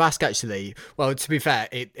was going to ask actually. Well, to be fair,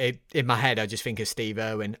 it in my head I just think of Steve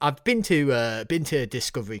Irwin. I've been to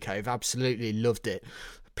Discovery Cove, absolutely loved it.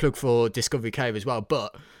 Plug for Discovery Cove as well,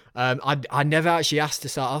 but I never actually asked to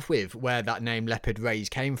start off with where that name Leopard Rays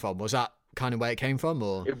came from. Was that kind of where it came from,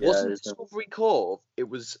 or it wasn't Discovery Cove? It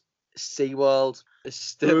was SeaWorld.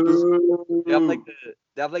 They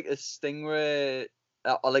have like a stingray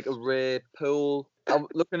or like a ray pool. I'm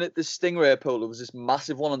looking at the stingray pool. There was this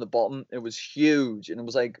massive one on the bottom. It was huge and it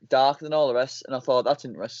was like darker than all the rest. And I thought, that's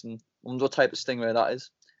interesting. I wonder what type of stingray that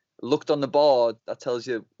is. Looked on the board that tells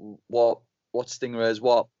you what stingray is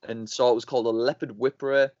what, and saw it was called a leopard whip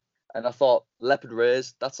ray. And I thought, Leopard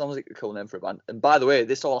Rays, that sounds like a cool name for a band. And by the way,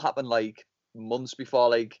 this all happened like months before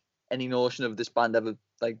like any notion of this band ever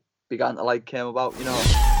like began to like came about, you know.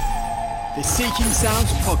 The Seeking Sounds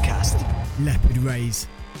podcast, Leopard Rays.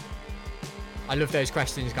 I love those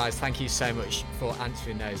questions, guys. Thank you so much for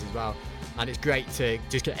answering those as well. And it's great to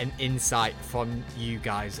just get an insight from you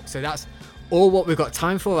guys. So that's all what we've got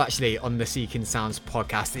time for actually on the Seeking Sounds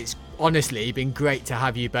podcast. It's honestly been great to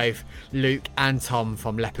have you both, Luke and Tom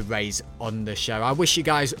from Leopard Rays, on the show. I wish you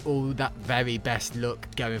guys all that very best luck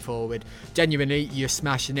going forward. Genuinely, you're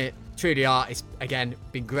smashing it. Truly are. It's again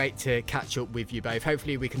been great to catch up with you both.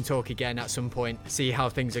 Hopefully we can talk again at some point, see how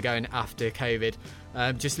things are going after COVID.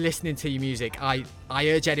 Just listening to your music, I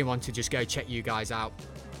urge anyone to just go check you guys out,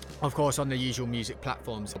 of course, on the usual music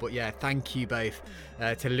platforms. But yeah, thank you both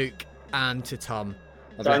to Luke and to Tom.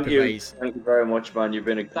 Thank you very much, man. You've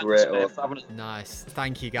been a great host. Nice.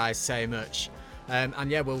 Thank you guys so much.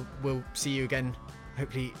 And yeah, we'll see you again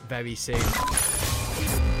hopefully very soon.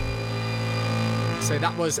 So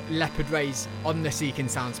that was Leopard Rays on the Seeking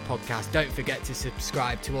Sounds podcast. Don't forget to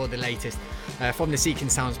subscribe to all the latest from the Seeking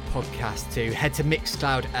Sounds podcast too. Head to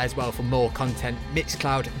Mixcloud as well for more content.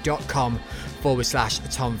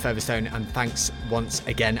 Mixcloud.com/Tom Featherstone. And thanks once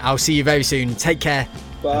again. I'll see you very soon. Take care.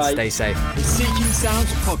 Bye. And stay safe. The Seeking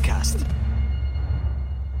Sounds podcast.